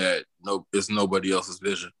something that it's nobody else's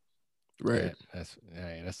vision. Right.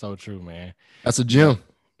 Yeah, that's so true, man. That's a gym.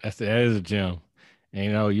 That is a gym.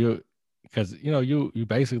 And because you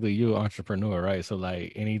basically you're an entrepreneur, right? So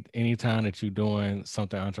like any time that you're doing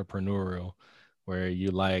something entrepreneurial where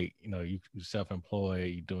you like, you self-employed,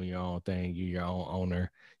 you're doing your own thing, you're your own owner,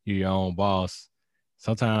 you're your own boss,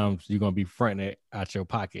 sometimes you're gonna be fronting it out your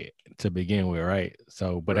pocket to begin with, right?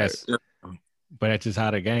 So but that's just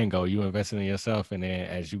how the game go. You invest in yourself, and then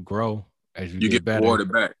as you grow, as you get better,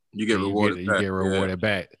 rewarded back. You get rewarded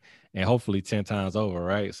back, and hopefully 10 times over,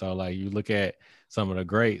 right? So like you look at some of the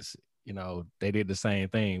greats, they did the same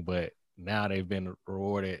thing, but now they've been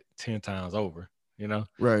rewarded 10 times over,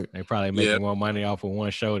 Right. They probably making more money off of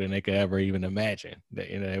one show than they could ever even imagine that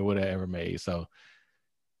they would have ever made. So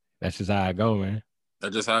that's just how I go, man.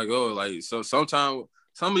 That's just how it goes. Like, so sometimes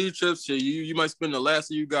some of these trips, you might spend the last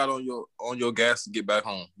thing you got on your gas to get back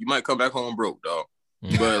home. You might come back home broke, dog.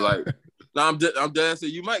 But like, I'm dead. So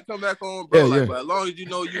you might come back home broke. But as long as you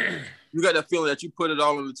got that feeling that you put it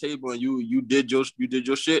all on the table and you did your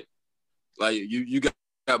shit. Like you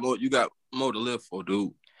got more to live for,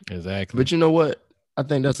 dude. Exactly. But you know what? I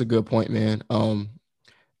think that's a good point, man.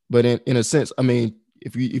 But in a sense, I mean,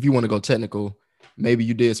 if you want to go technical, maybe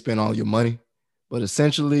you did spend all your money, but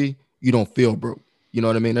essentially you don't feel broke. You know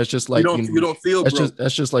what I mean? That's just like you don't feel broke.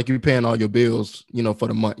 That's just like you're paying all your bills, for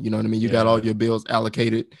the month. You know what I mean? You got all your bills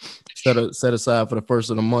allocated, set aside for the first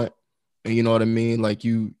of the month, and you know what I mean? Like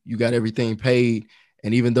you got everything paid,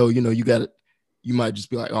 and even though you might just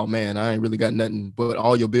be like, oh man, I ain't really got nothing, but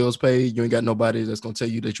all your bills paid, you ain't got nobody that's gonna tell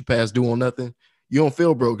you that you passed due on nothing. You don't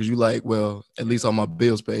feel broke because you like, well, at least all my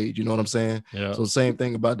bills paid. You know what I'm saying? Yeah. So same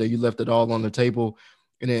thing about that. You left it all on the table.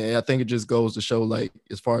 And then I think it just goes to show, like,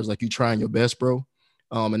 as far as like you trying your best, bro.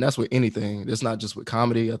 And that's with anything. That's not just with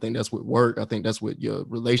comedy. I think that's with work. I think that's with your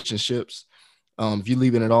relationships. If you're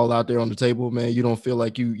leaving it all out there on the table, man, you don't feel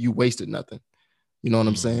like you wasted nothing. You know what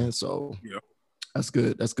I'm saying? So that's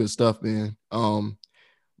good. That's good stuff, man.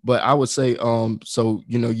 But I would say, so,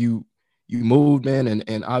 you you moved, man,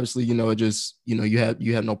 and obviously, you know, it just, you know, you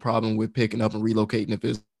have no problem with picking up and relocating if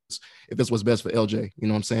it's what's best for LJ, you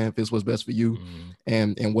know what I'm saying? If it's what's best for you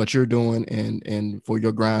and what you're doing and for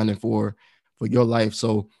your grind and for your life.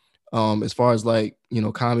 So as far as like, you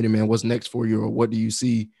know, comedy, man, what's next for you, or what do you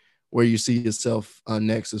see, where you see yourself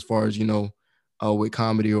next as far as, you know, with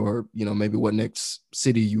comedy, or, you know, maybe what next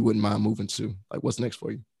city you wouldn't mind moving to? Like, what's next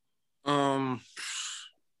for you?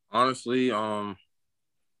 Honestly,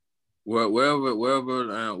 wherever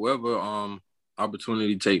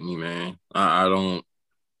opportunity take me, man. I don't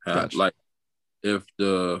have Gotcha. like, if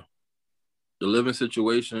the living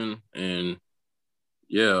situation and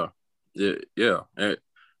yeah,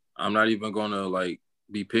 I'm not even gonna like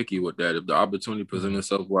be picky with that. If the opportunity presents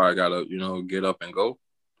itself where I gotta, you know, get up and go,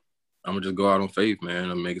 I'm gonna just go out on faith, man,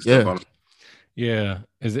 and make a step out. Yeah.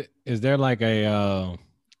 Is there like a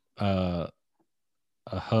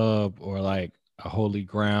hub or like a holy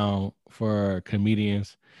ground for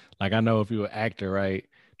comedians? Like, I know if you're an actor, right,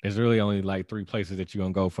 there's really only like 3 places that you're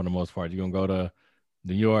gonna go for the most part. You're gonna go to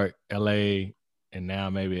New York, LA, and now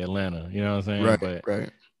maybe Atlanta. You know what I'm saying?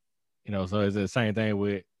 Right. You know, so is it the same thing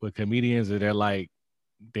with comedians? Or they're like,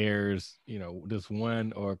 there's, you know, this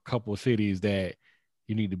one or a couple of cities that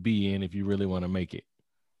you need to be in if you really want to make it?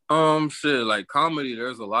 Shit, like comedy,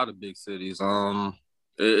 there's a lot of big cities.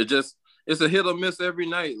 It's a hit or miss every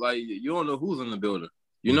night. Like, you don't know who's in the building,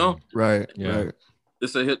 you know? Right.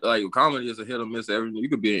 It's a hit, like comedy is a hit or miss every. You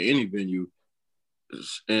could be in any venue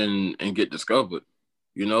and get discovered,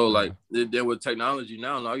 you know? Like, then with technology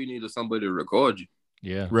now, all you need is somebody to record you.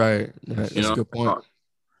 Yeah. Right. That's a good point.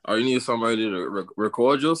 All you need is somebody to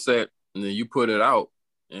record your set, and then you put it out,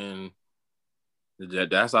 and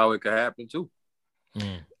that's how it could happen too.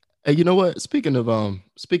 Hey, you know what? Speaking of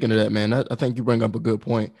that, man, I think you bring up a good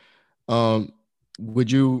point.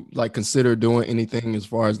 Would you like consider doing anything as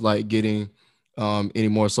far as like getting any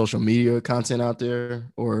more social media content out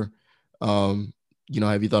there, or you know,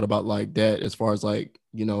 have you thought about like that as far as like,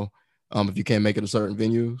 you know, if you can't make it to certain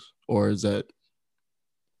venues, or is that?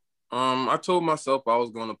 I told myself I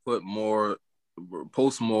was gonna post more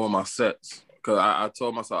of my sets, because I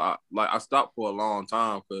told myself I stopped for a long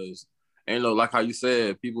time, because ain't no, like how you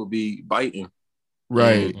said, people be biting.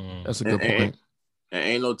 Right. That's a good point. And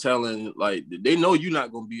ain't no telling, like, they know you're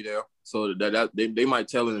not gonna be there, so that they might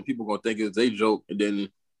tell it, and people gonna think it's a joke, and then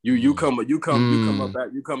you come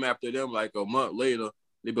after them like a month later.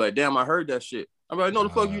 They be like, damn, I heard that shit. I'm like, no, the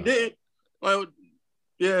fuck you did. Like,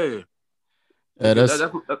 yeah.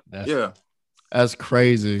 That's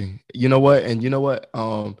crazy. You know what? And you know what?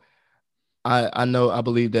 I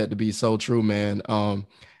believe that to be so true, man.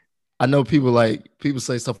 I know people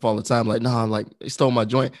say stuff all the time, like, nah, like they stole my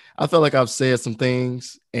joint. I feel like I've said some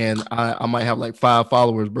things, and I might have like 5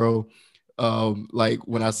 followers, bro. Like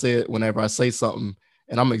whenever I say something,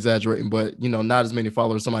 and I'm exaggerating, but you know, not as many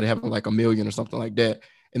followers, somebody having like 1 million or something like that.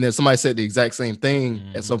 And then somebody said the exact same thing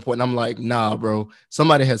at some point, and I'm like, nah, bro.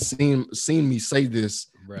 Somebody has seen me say this,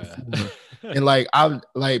 and like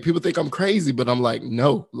people think I'm crazy, but I'm like,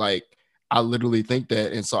 no, like I literally think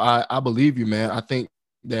that, and so I believe you, man. I think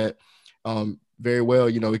that very well,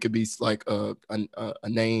 you know, it could be like a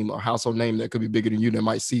name or household name that could be bigger than you, that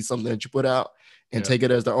might see something that you put out and take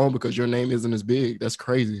it as their own because your name isn't as big. That's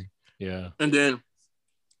crazy. Yeah. And then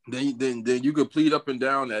you could plead up and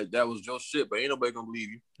down that was your shit, but ain't nobody gonna believe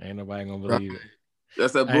you. Ain't nobody gonna believe it.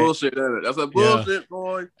 That's that bullshit, isn't it? That's that bullshit,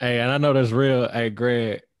 boy. Hey, and I know that's real. Hey,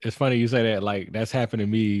 Greg, it's funny you say that. Like, that's happened to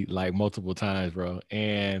me like multiple times, bro.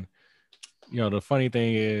 And you know, the funny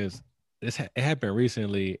thing is, it happened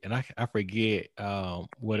recently, and I forget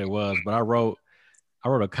what it was, but I wrote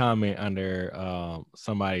a comment under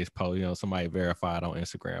somebody's post, you know, somebody verified on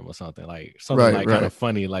Instagram or something kind of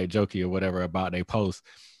funny, like jokey or whatever about their post,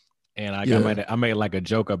 and I made like a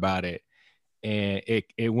joke about it, and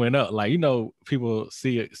it went up. Like, you know, people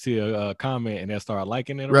see a comment and they start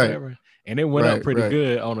liking it or whatever, and it went up pretty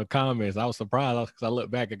good on the comments. I was surprised because I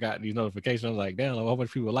looked back and got these notifications. I was like, damn, how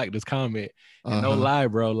much people like this comment? And no lie,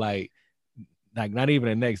 bro, like not even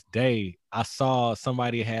the next day, I saw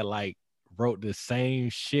somebody had like wrote the same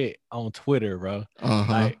shit on Twitter, bro.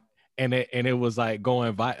 Like, and it was like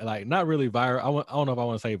going like not really viral. I don't know if I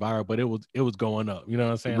want to say viral, but it was going up. You know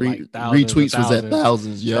what I'm saying? Like retweets was at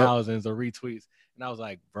thousands, thousands of retweets, and I was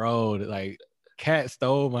like, bro, like cat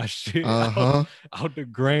stole my shit out the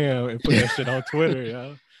gram and put that shit on Twitter,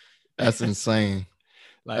 yo. That's insane.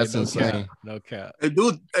 Like, that's insane. No cap. Hey,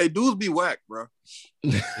 dudes be whack, bro.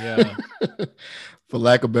 Yeah. For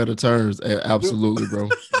lack of better terms, absolutely, bro.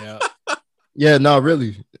 Yeah. Yeah, no,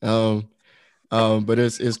 really. But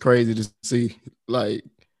it's crazy to see, like,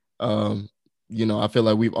 I feel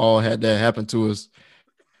like we've all had that happen to us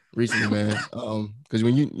recently, man. Because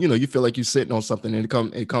when you feel like you're sitting on something and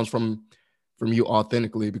it comes from you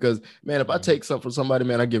authentically. Because man, if I take something from somebody,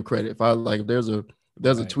 man, I give credit. If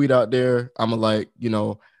there's a tweet out there, I'm a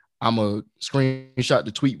screenshot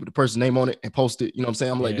the tweet with the person's name on it and post it. You know what I'm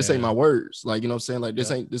saying? I'm like, this ain't my words. Like, you know what I'm saying? Like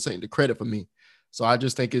this ain't the credit for me. So I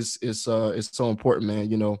just think it's so important,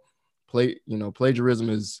 man. Plagiarism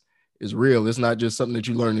is real. It's not just something that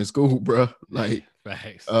you learn in school, bro. Like,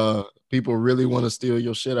 people really want to steal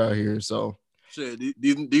your shit out here. So shit,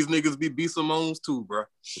 these niggas be B. Simone's too, bro.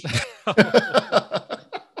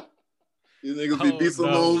 These niggas be B.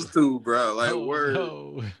 Simone's too, bro. Like, word.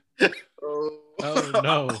 No.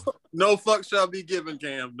 No. No fuck shall be given,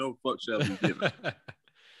 Cam. No fuck shall be given.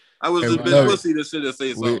 I was the bitch pussy that should have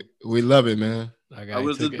said something. We love it, man. I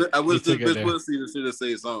was the bitch pussy that should have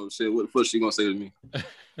said something. Shit, what the fuck she gonna say to me?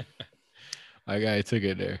 I guy took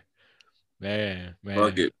it there, man.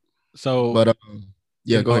 Fuck it. So, but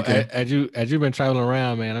yeah, go ahead. As you've been traveling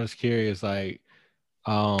around, man, I'm just curious, like,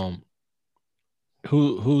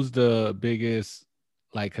 who's the biggest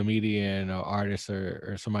like comedian or artist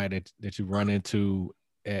or somebody that you run into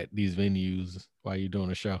at these venues while you're doing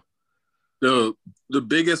the show? The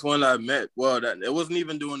biggest one I met, it wasn't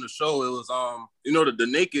even doing the show. It was the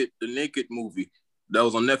Naked movie that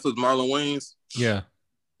was on Netflix, Marlon Wayans.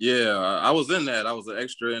 Yeah, I was in that. I was an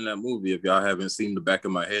extra in that movie. If y'all haven't seen the back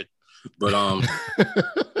of my head, but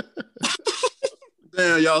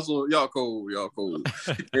damn, y'all cold.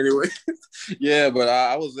 Anyway, yeah, but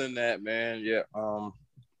I was in that, man. Yeah,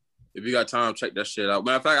 if you got time, check that shit out.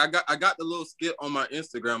 Matter of fact, I got the little skit on my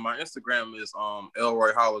Instagram. My Instagram is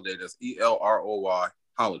Elroy Holiday. That's ELROY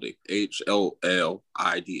Holiday,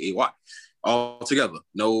 HLLIDAY, all together.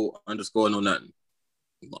 No underscore, no nothing.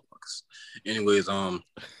 Anyways,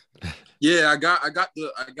 yeah, I got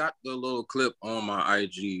the little clip on my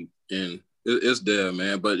IG and it's there,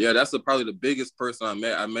 man. But yeah, that's probably the biggest person I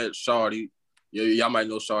met. I met Shawty. Y'all might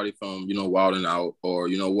know Shawty from Wild 'N Out, or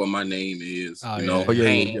What My Name Is.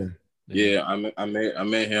 Yeah, I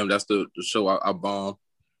met him. That's the show I bombed.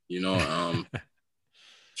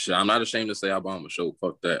 Shit, I'm not ashamed to say I bombed a show.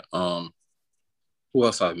 Fuck that. Who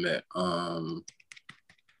else I met? I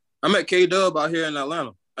met K-Dub out here in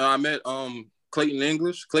Atlanta. I met Clayton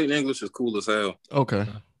English. Clayton English is cool as hell. Okay.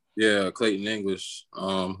 Yeah, Clayton English.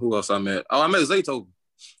 Who else I met? Oh, I met Zaytoven.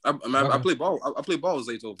 I play ball. I play ball with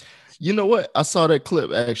Zaytoven. You know what? I saw that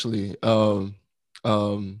clip actually. And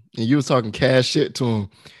you was talking cash shit to him.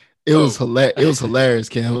 It was hilarious,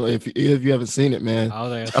 Cam. If you haven't seen it, man,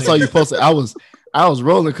 I saw you posted. I was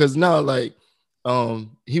rolling because now, like,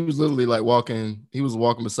 he was literally like walking. He was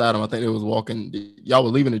walking beside him. I think they was walking. Y'all were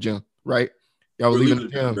leaving the gym, right? Y'all were leaving the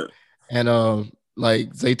gym, and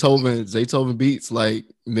like Zaytoven beats like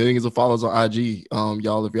millions of followers on IG.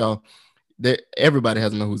 Everybody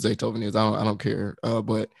has to know who Zaytoven is. I don't care.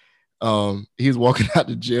 But he was walking out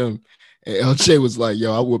the gym. And LJ was like,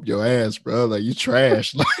 "Yo, I whoop your ass, bro. Like, you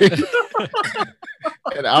trash." Like,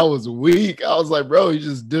 and I was weak. I was like, "Bro, you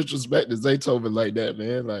just disrespected Zaytoven like that,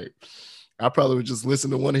 man." Like, I probably would just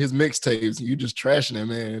listen to one of his mixtapes. You just trashing it,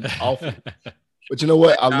 man. Awful. But you know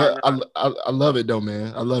what? I love it though,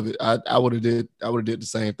 man. I love it. I would have did the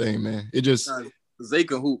same thing, man. It just Zay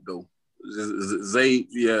can hoop though. Zay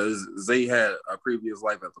had a previous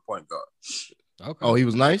life as a point guard. Okay. Oh, he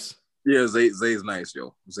was nice. Yeah, Zay's nice,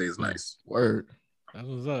 yo. Zay's nice. Word. That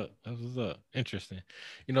was up. Interesting.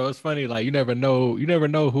 It's funny. Like, you never know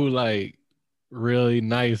who like really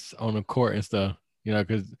nice on the court and stuff.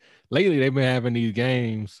 Because lately they've been having these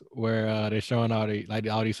games where they're showing all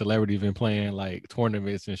these celebrities been playing like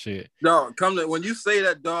tournaments and shit. Dog, when you say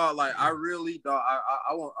that, dog, like I really, dog,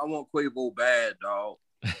 I want Quavo bad, dog.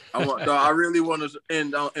 I really want to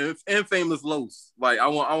and Famous Los. Like I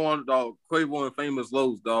want dog Quavo and Famous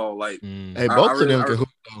Los, dog. Like hey, both of them can hoop.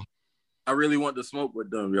 I really want to smoke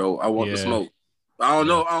with them, yo. I want to smoke. I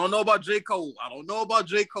don't know about J. Cole. I don't know about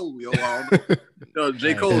J. Cole, yo.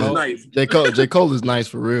 J. Cole is nice. J. Cole is nice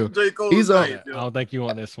for real. J. Cole is nice. I don't think you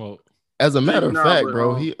want that smoke. As a matter of fact,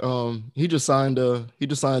 bro, he just signed the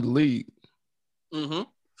league. Mm-hmm.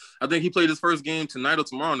 I think he played his first game tonight or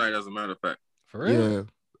tomorrow night. As a matter of fact. For real.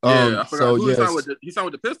 Yeah. I forgot who he signed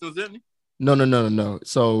with the Pistons, didn't he? No.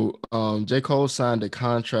 So J. Cole signed a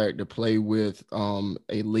contract to play with a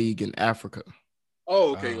league in Africa.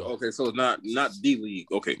 Oh, okay. Okay. So it's not D League.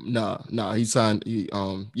 Okay. No. He signed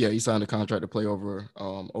a contract to play over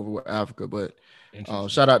with Africa. But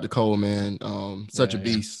shout out to Cole, man. Such a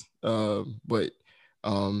beast. But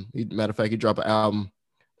matter of fact, he dropped an album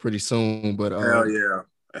pretty soon. But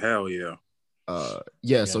hell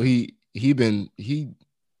yeah. So he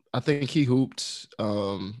I think he hooped.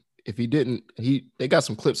 If he didn't, they got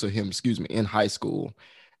some clips of him, excuse me, in high school.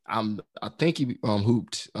 I think he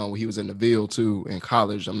hooped when he was in the Ville too in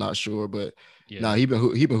college. I'm not sure, but Yeah. he been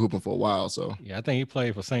hooping for a while. So Yeah, I think he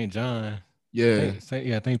played for St. John. yeah, I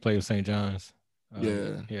think he played for St. John's.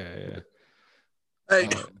 yeah. Hey,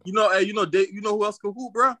 you know, Dave, you know who else can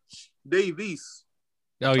hoop, bro? Dave East.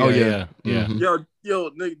 Oh yeah. Mhm. Yo,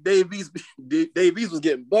 nigga, Dave East was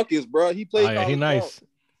getting buckets, bro. He played. Oh yeah, he nice. Ball.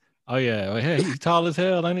 Oh yeah, he's tall as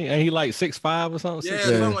hell, ain't he? And he like 6'5" or something. Yeah,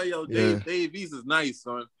 something like Dave East is nice,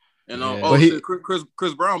 son. And shit,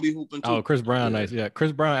 Chris Brown be hooping too. Oh, Chris Brown, nice. Yeah,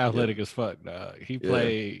 Chris Brown, athletic as fuck. Dog. He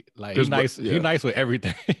played like Chris he nice. He nice with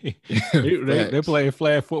everything. they played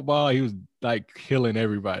flag football. He was like killing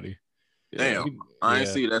everybody. Damn, I ain't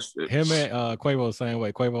see that shit. Him and Quavo the same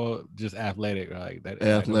way. Quavo just athletic, like that.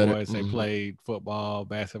 Athletic. Like the boys, they played football,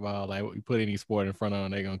 basketball. Like you put any sport in front of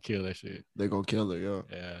them, they gonna kill that shit. They gonna kill it.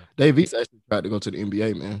 Yeah. Dave East actually tried to go to the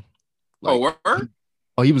NBA, man. Like,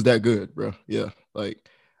 he was that good, bro. Yeah, like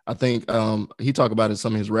I think he talked about in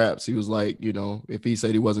some of his raps. He was like, you know, if he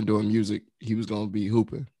said he wasn't doing music, he was gonna be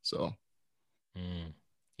hooping. So,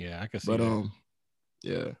 yeah, I can see that.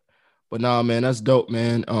 Yeah, but nah, man, that's dope,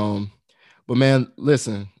 man. But man,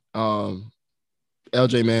 listen,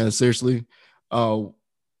 LJ, man, seriously,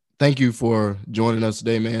 thank you for joining us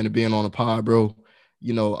today, man, and being on the pod, bro.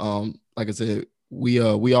 You know, like I said, we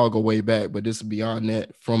all go way back, but this is beyond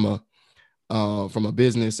that from a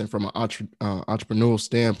business and from an entrepreneurial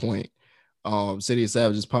standpoint. City of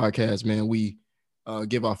Savages podcast, man, we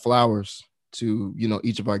give our flowers to, you know,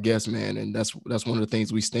 each of our guests, man, and that's one of the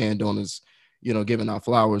things we stand on is, you know, giving our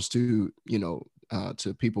flowers to, you know,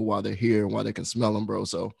 to people while they're here and while they can smell them, bro.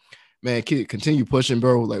 So, man, continue pushing,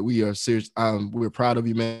 bro. Like we are serious. We're proud of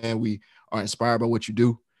you, man. We are inspired by what you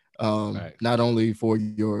do. Not only for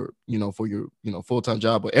your full-time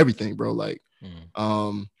job, but everything, bro. Like,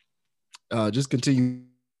 just continue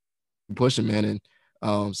pushing, man,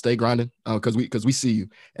 and stay grinding. Because we see you,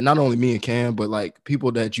 and not only me and Cam, but like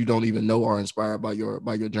people that you don't even know are inspired by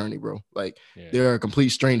your journey, bro. Like there are complete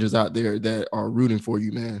strangers out there that are rooting for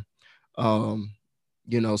you, man.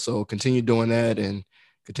 You know, so continue doing that and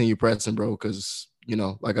continue pressing, bro. Because you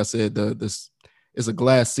know, like I said, this is a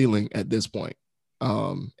glass ceiling at this point.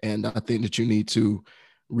 And I think that you need to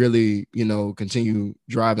really, you know, continue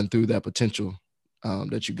driving through that potential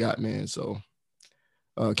that you got, man. So,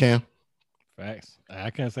 Cam. Facts. I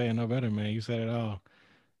can't say it no better, man. You said it all.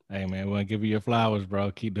 Hey, man, we'll give you your flowers,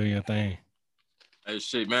 bro. Keep doing your thing. Hey,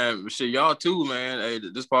 shit, man. Shit, y'all too, man. Hey,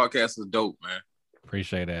 this podcast is dope, man.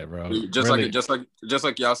 Appreciate that, bro. Just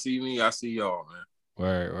like y'all see me, I see y'all, man.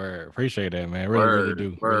 Word. Appreciate that, man. Really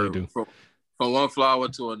do. Really do. From one flower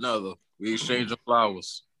to another, we exchanging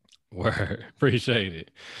flowers. Word. Appreciate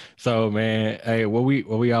it. So, man, hey, what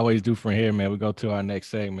we always do from here, man, we go to our next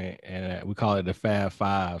segment, and we call it the Fab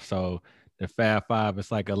Five. So, the Fab Five,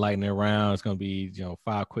 it's like a lightning round. It's gonna be, you know,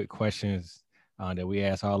 5 quick questions that we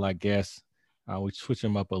ask all our guests. We switch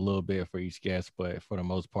them up a little bit for each guest, but for the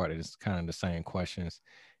most part, it's kind of the same questions.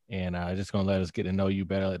 And just gonna let us get to know you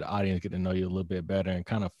better, let the audience get to know you a little bit better, and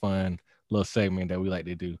kind of fun little segment that we like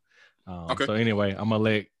to do. Okay. So anyway, I'm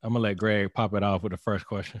gonna let Greg pop it off with the first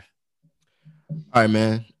question. All right,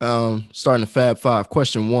 man. Starting the Fab Five.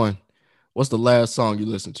 Question 1: what's the last song you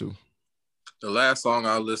listened to? The last song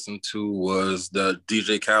I listened to was the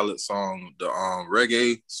DJ Khaled song, the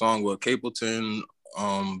reggae song with Capleton,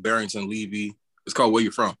 Barrington Levy. It's called "Where You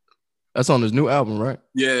From." That's on his new album, right?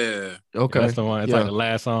 Yeah. Okay. That's the one. It's like the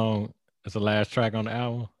last song. It's the last track on the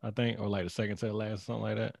album, I think, or like the second to the last, something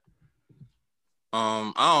like that.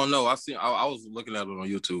 I don't know. I was looking at it on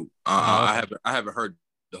YouTube. I haven't heard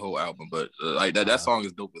the whole album, but like that song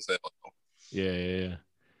is dope as hell. Yeah.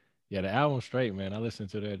 The album's straight, man. I listened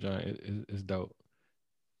to that joint. It's dope.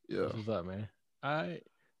 Yeah. What's up, man? All right.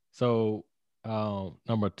 So,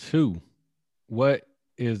 number 2, what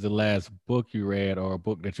is the last book you read or a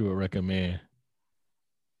book that you would recommend?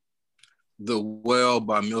 The Well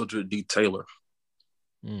by Mildred D. Taylor.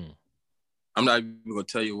 I'm not even gonna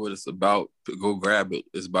tell you what it's about. Go grab it.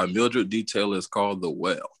 It's by Mildred D. Taylor. It's called The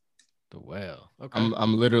Well. The Well. Okay.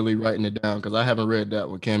 I'm literally writing it down because I haven't read that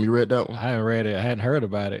one. Cam, you read that one? I haven't read it. I hadn't heard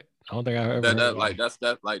about it. I don't think I ever heard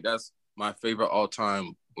it. That's my favorite all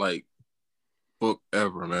time book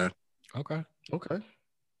ever, man. Okay. Okay.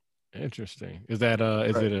 Interesting. Is that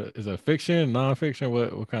is it fiction, nonfiction?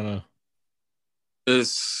 What kind of?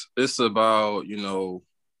 It's about, you know,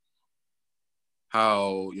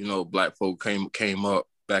 how, you know, Black folk came up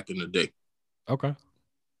back in the day. Okay.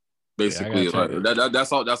 Basically,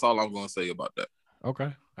 that's all I'm gonna say about that.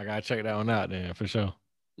 Okay, I gotta check that one out then for sure.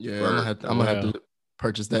 Yeah, I'm gonna have to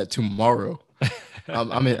purchase that tomorrow.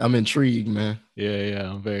 I'm intrigued, man.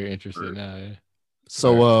 Yeah, I'm very interested now. Yeah.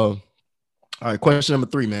 So, all right, question number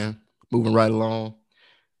 3, man. Moving right along.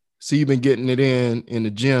 So you've been getting it in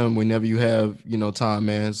the gym whenever you have, time,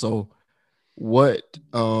 man. So what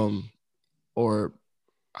or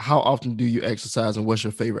how often do you exercise, and what's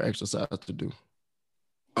your favorite exercise to do?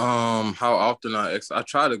 How often I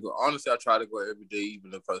try to go. Honestly, I try to go every day,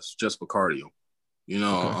 even if it's just for cardio.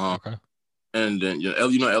 Okay. And then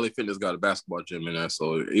LA Fitness got a basketball gym in there.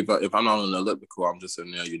 So if I'm not on the elliptical, I'm just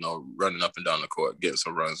in there, running up and down the court, getting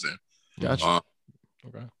some runs in. Gotcha.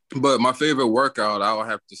 Okay. But my favorite workout, I would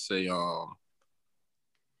have to say,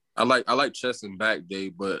 I like chest and back day,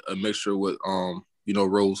 but a mixture with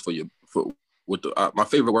rows for your foot. With the my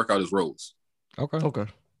favorite workout is rows. Okay.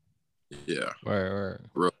 Yeah. Word.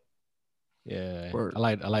 Yeah. Word. I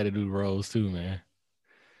like to do rows too, man.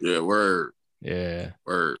 Yeah. Word. Yeah.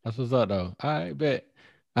 Word. That's what's up, though. All right, bet.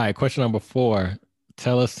 All right, question number 4.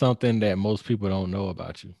 Tell us something that most people don't know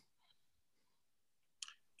about you.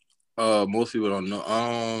 Most people don't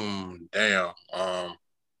know. Damn.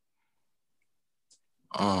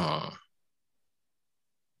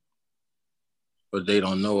 But they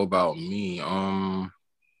don't know about me.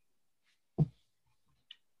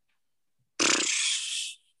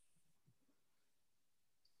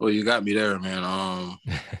 Well, you got me there, man.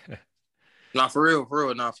 Not for real.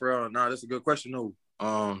 Not for real. Nah, that's a good question, though.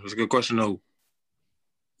 It's a good question, though.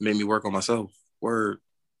 Made me work on myself. Word.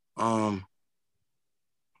 Damn.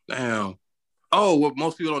 Oh, what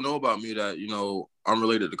most people don't know about me that, I'm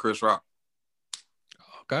related to Chris Rock.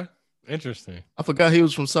 Okay. Interesting. I forgot he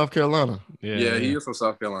was from South Carolina. Yeah, he is from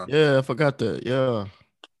South Carolina. Yeah, I forgot that. Yeah.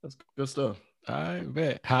 That's good stuff. I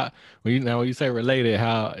bet. When you say related,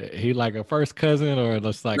 how he like a first cousin or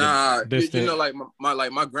just like a distant? like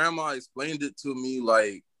my grandma explained it to me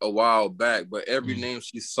like a while back, but every name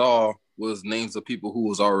she saw was names of people who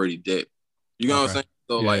was already dead. You know what I'm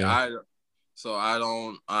saying? So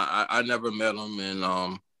I never met him, and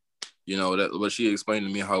that. But she explained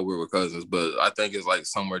to me how we were cousins, but I think it's like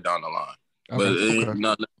somewhere down the line. Okay.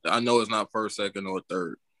 But I know it's not first, second, or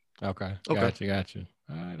third. Okay. Got you.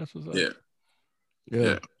 All right, that's what's up.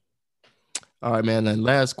 Yeah. All right, man. And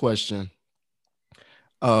last question.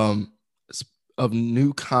 Of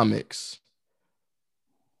new comics,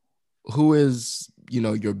 who is,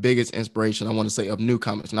 your biggest inspiration? I want to say of new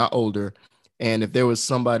comics, not older. And if there was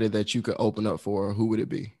somebody that you could open up for, who would it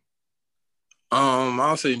be?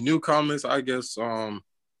 I'll say new comics, I guess. Do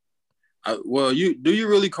you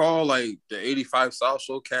really call like the 85 South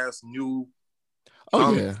Show cast new?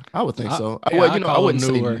 Oh yeah, I would think so. I wouldn't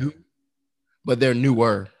say new, but they're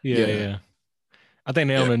newer. Yeah. I think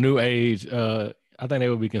they're on a new age. I think they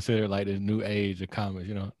would be considered like the new age of comics.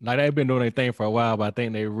 Like they've been doing their thing for a while, but I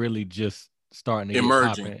think they really just starting to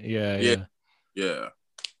emerging. Get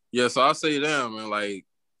Yeah. So I'll say them, and like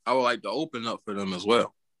I would like to open up for them as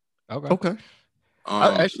well. Okay.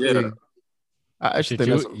 I actually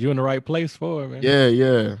think you're in the right place for it, man.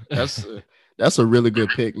 Yeah. That's a really good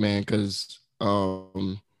pick, man. Because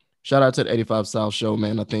shout out to the 85 South Show,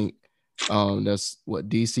 man. I think that's what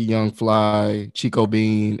DC Young Fly, Chico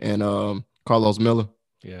Bean, and Carlos Miller.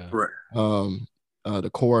 Yeah. Right. The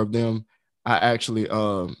core of them. I actually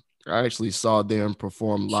saw them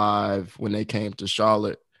perform live when they came to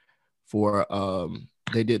Charlotte for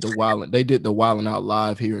they did the Wildin' Out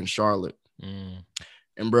live here in Charlotte.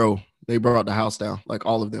 And bro, they brought the house down, like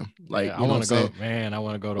all of them. Like I want to go, man. I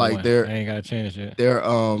want to go to like one. I ain't got a chance yet. They're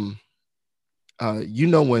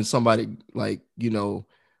when somebody like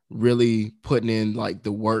really putting in like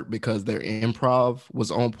the work because their improv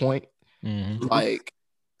was on point. Mm-hmm. Like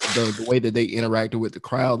the way that they interacted with the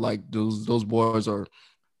crowd, like those boys are,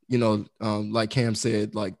 like Cam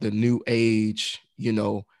said, like the new age,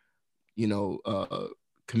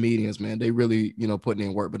 comedians, man. They really, putting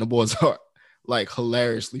in work, but the boys are like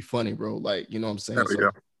hilariously funny, bro. Like, you know what I'm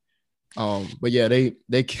saying? But yeah,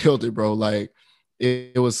 they killed it, bro. Like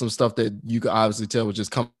it was some stuff that you could obviously tell was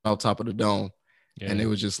just coming out top of the dome. Yeah. And it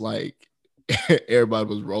was just like everybody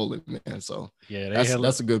was rolling, man. So yeah,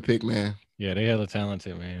 that's a good pick, man. Yeah, they hella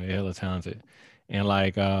talented, man. They hella talented. And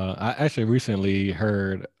like I actually recently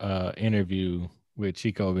heard interview with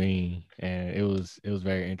Chico Bean, and it was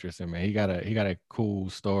very interesting, man. He got a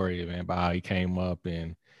cool story, man, about how he came up,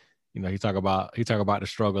 and he talk about the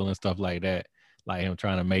struggle and stuff like that, like him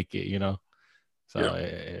trying to make it, So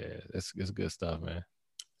it's good stuff, man.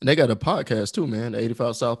 And they got a podcast too, man. The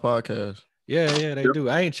 85 South podcast. Yeah, they do.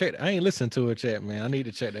 I ain't listened to it yet, man. I need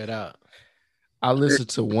to check that out. I listened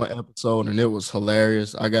to one episode and it was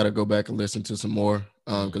hilarious. I gotta go back and listen to some more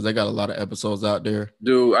because they got a lot of episodes out there.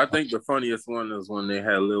 Dude, I think the funniest one is when they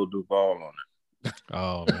had Lil Duval on it.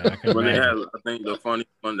 Oh man, I can When they imagine. had, I think the funniest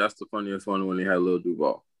one, that's the funniest one when they had Lil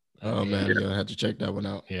Duval. Oh man, yeah, I had to check that one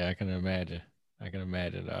out. Yeah, I can imagine.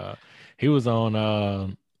 He was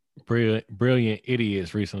on Brilliant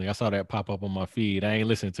Idiots recently. I saw that pop up on my feed. I ain't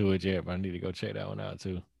listened to it yet, but I need to go check that one out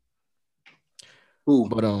too. Who?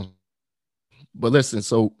 But listen,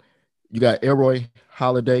 so you got Elroy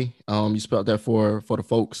Holiday. You spelled that for the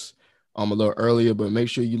folks a little earlier, but make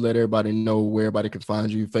sure you let everybody know where everybody can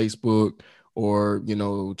find you, Facebook or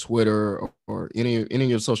Twitter or any of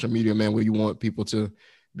your social media, man, where you want people to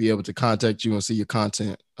be able to contact you and see your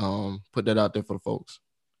content. Put that out there for the folks.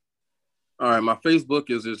 All right, my Facebook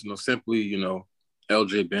is just simply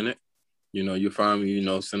LJ Bennett. You find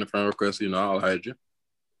me, send a friend request, I'll hide you.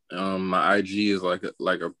 My IG is like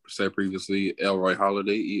I said previously, Elroy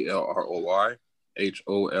Holiday, ELROY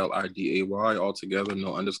HOLIDAY, all together,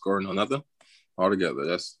 no underscore, no nothing, all together.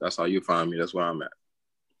 That's how you find me. That's where I'm at.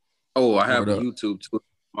 Oh, I have a YouTube too.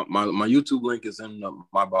 My YouTube link is in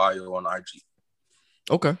my bio on IG.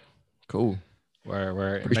 Okay, cool.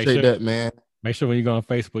 Where appreciate that, man. Make sure when you go on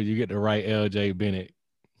Facebook, you get the right LJ Bennett,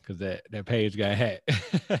 because that page got hacked.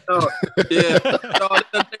 Oh, yeah.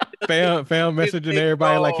 Fam messaging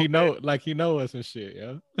everybody like he know us and shit,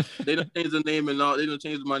 yo. They done changed the name and all. They done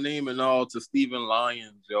changed my name and all to Stephen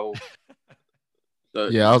Lyons, yo.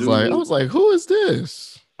 Yeah, I was like, who is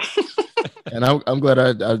this? And I'm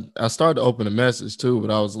glad I started to open a message too,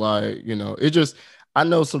 but I was like, it just, I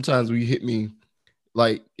know sometimes when you hit me,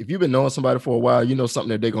 like if you've been knowing somebody for a while, something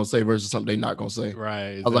that they're gonna say versus something they're not gonna say.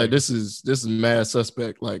 Right. Exactly. I was like, this is mad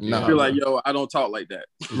suspect. Like, nah. You're like, yo, I don't talk like that.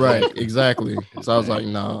 Right, exactly. So I was like,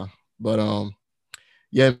 nah. But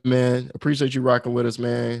yeah, man, appreciate you rocking with us,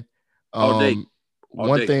 man. All day.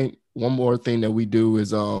 One more thing that we do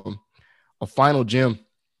is a final gem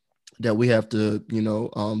that we have to,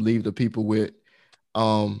 leave the people with.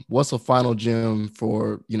 What's a final gem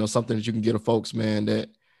for, something that you can get to folks, man, that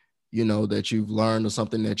that you've learned, or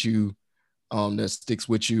something that you that sticks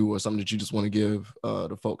with you, or something that you just want to give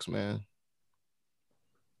the folks, man?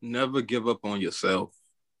 Never give up on yourself.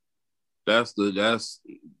 That's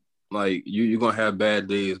like you're gonna have bad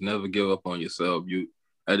days. Never give up on yourself. You're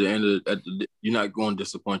not going to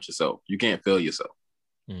disappoint yourself. You can't fail yourself.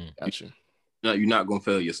 Gotcha. You're not gonna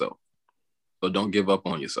fail yourself. So don't give up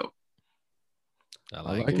on yourself. I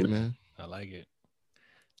like it, man. I like it.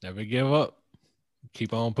 Never give up.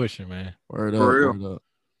 Keep on pushing, man. Word up.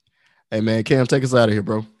 Hey, man, Cam, take us out of here,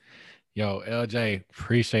 bro. Yo, LJ,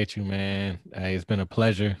 appreciate you, man. It's been a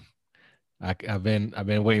pleasure. I've been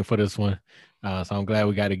waiting for this one, so I'm glad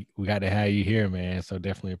we got to have you here, man. So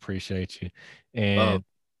definitely appreciate you. And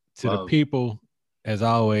the people, as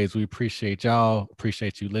always, we appreciate y'all.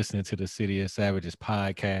 Appreciate you listening to the City of Savages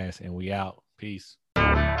podcast, and we out. Peace.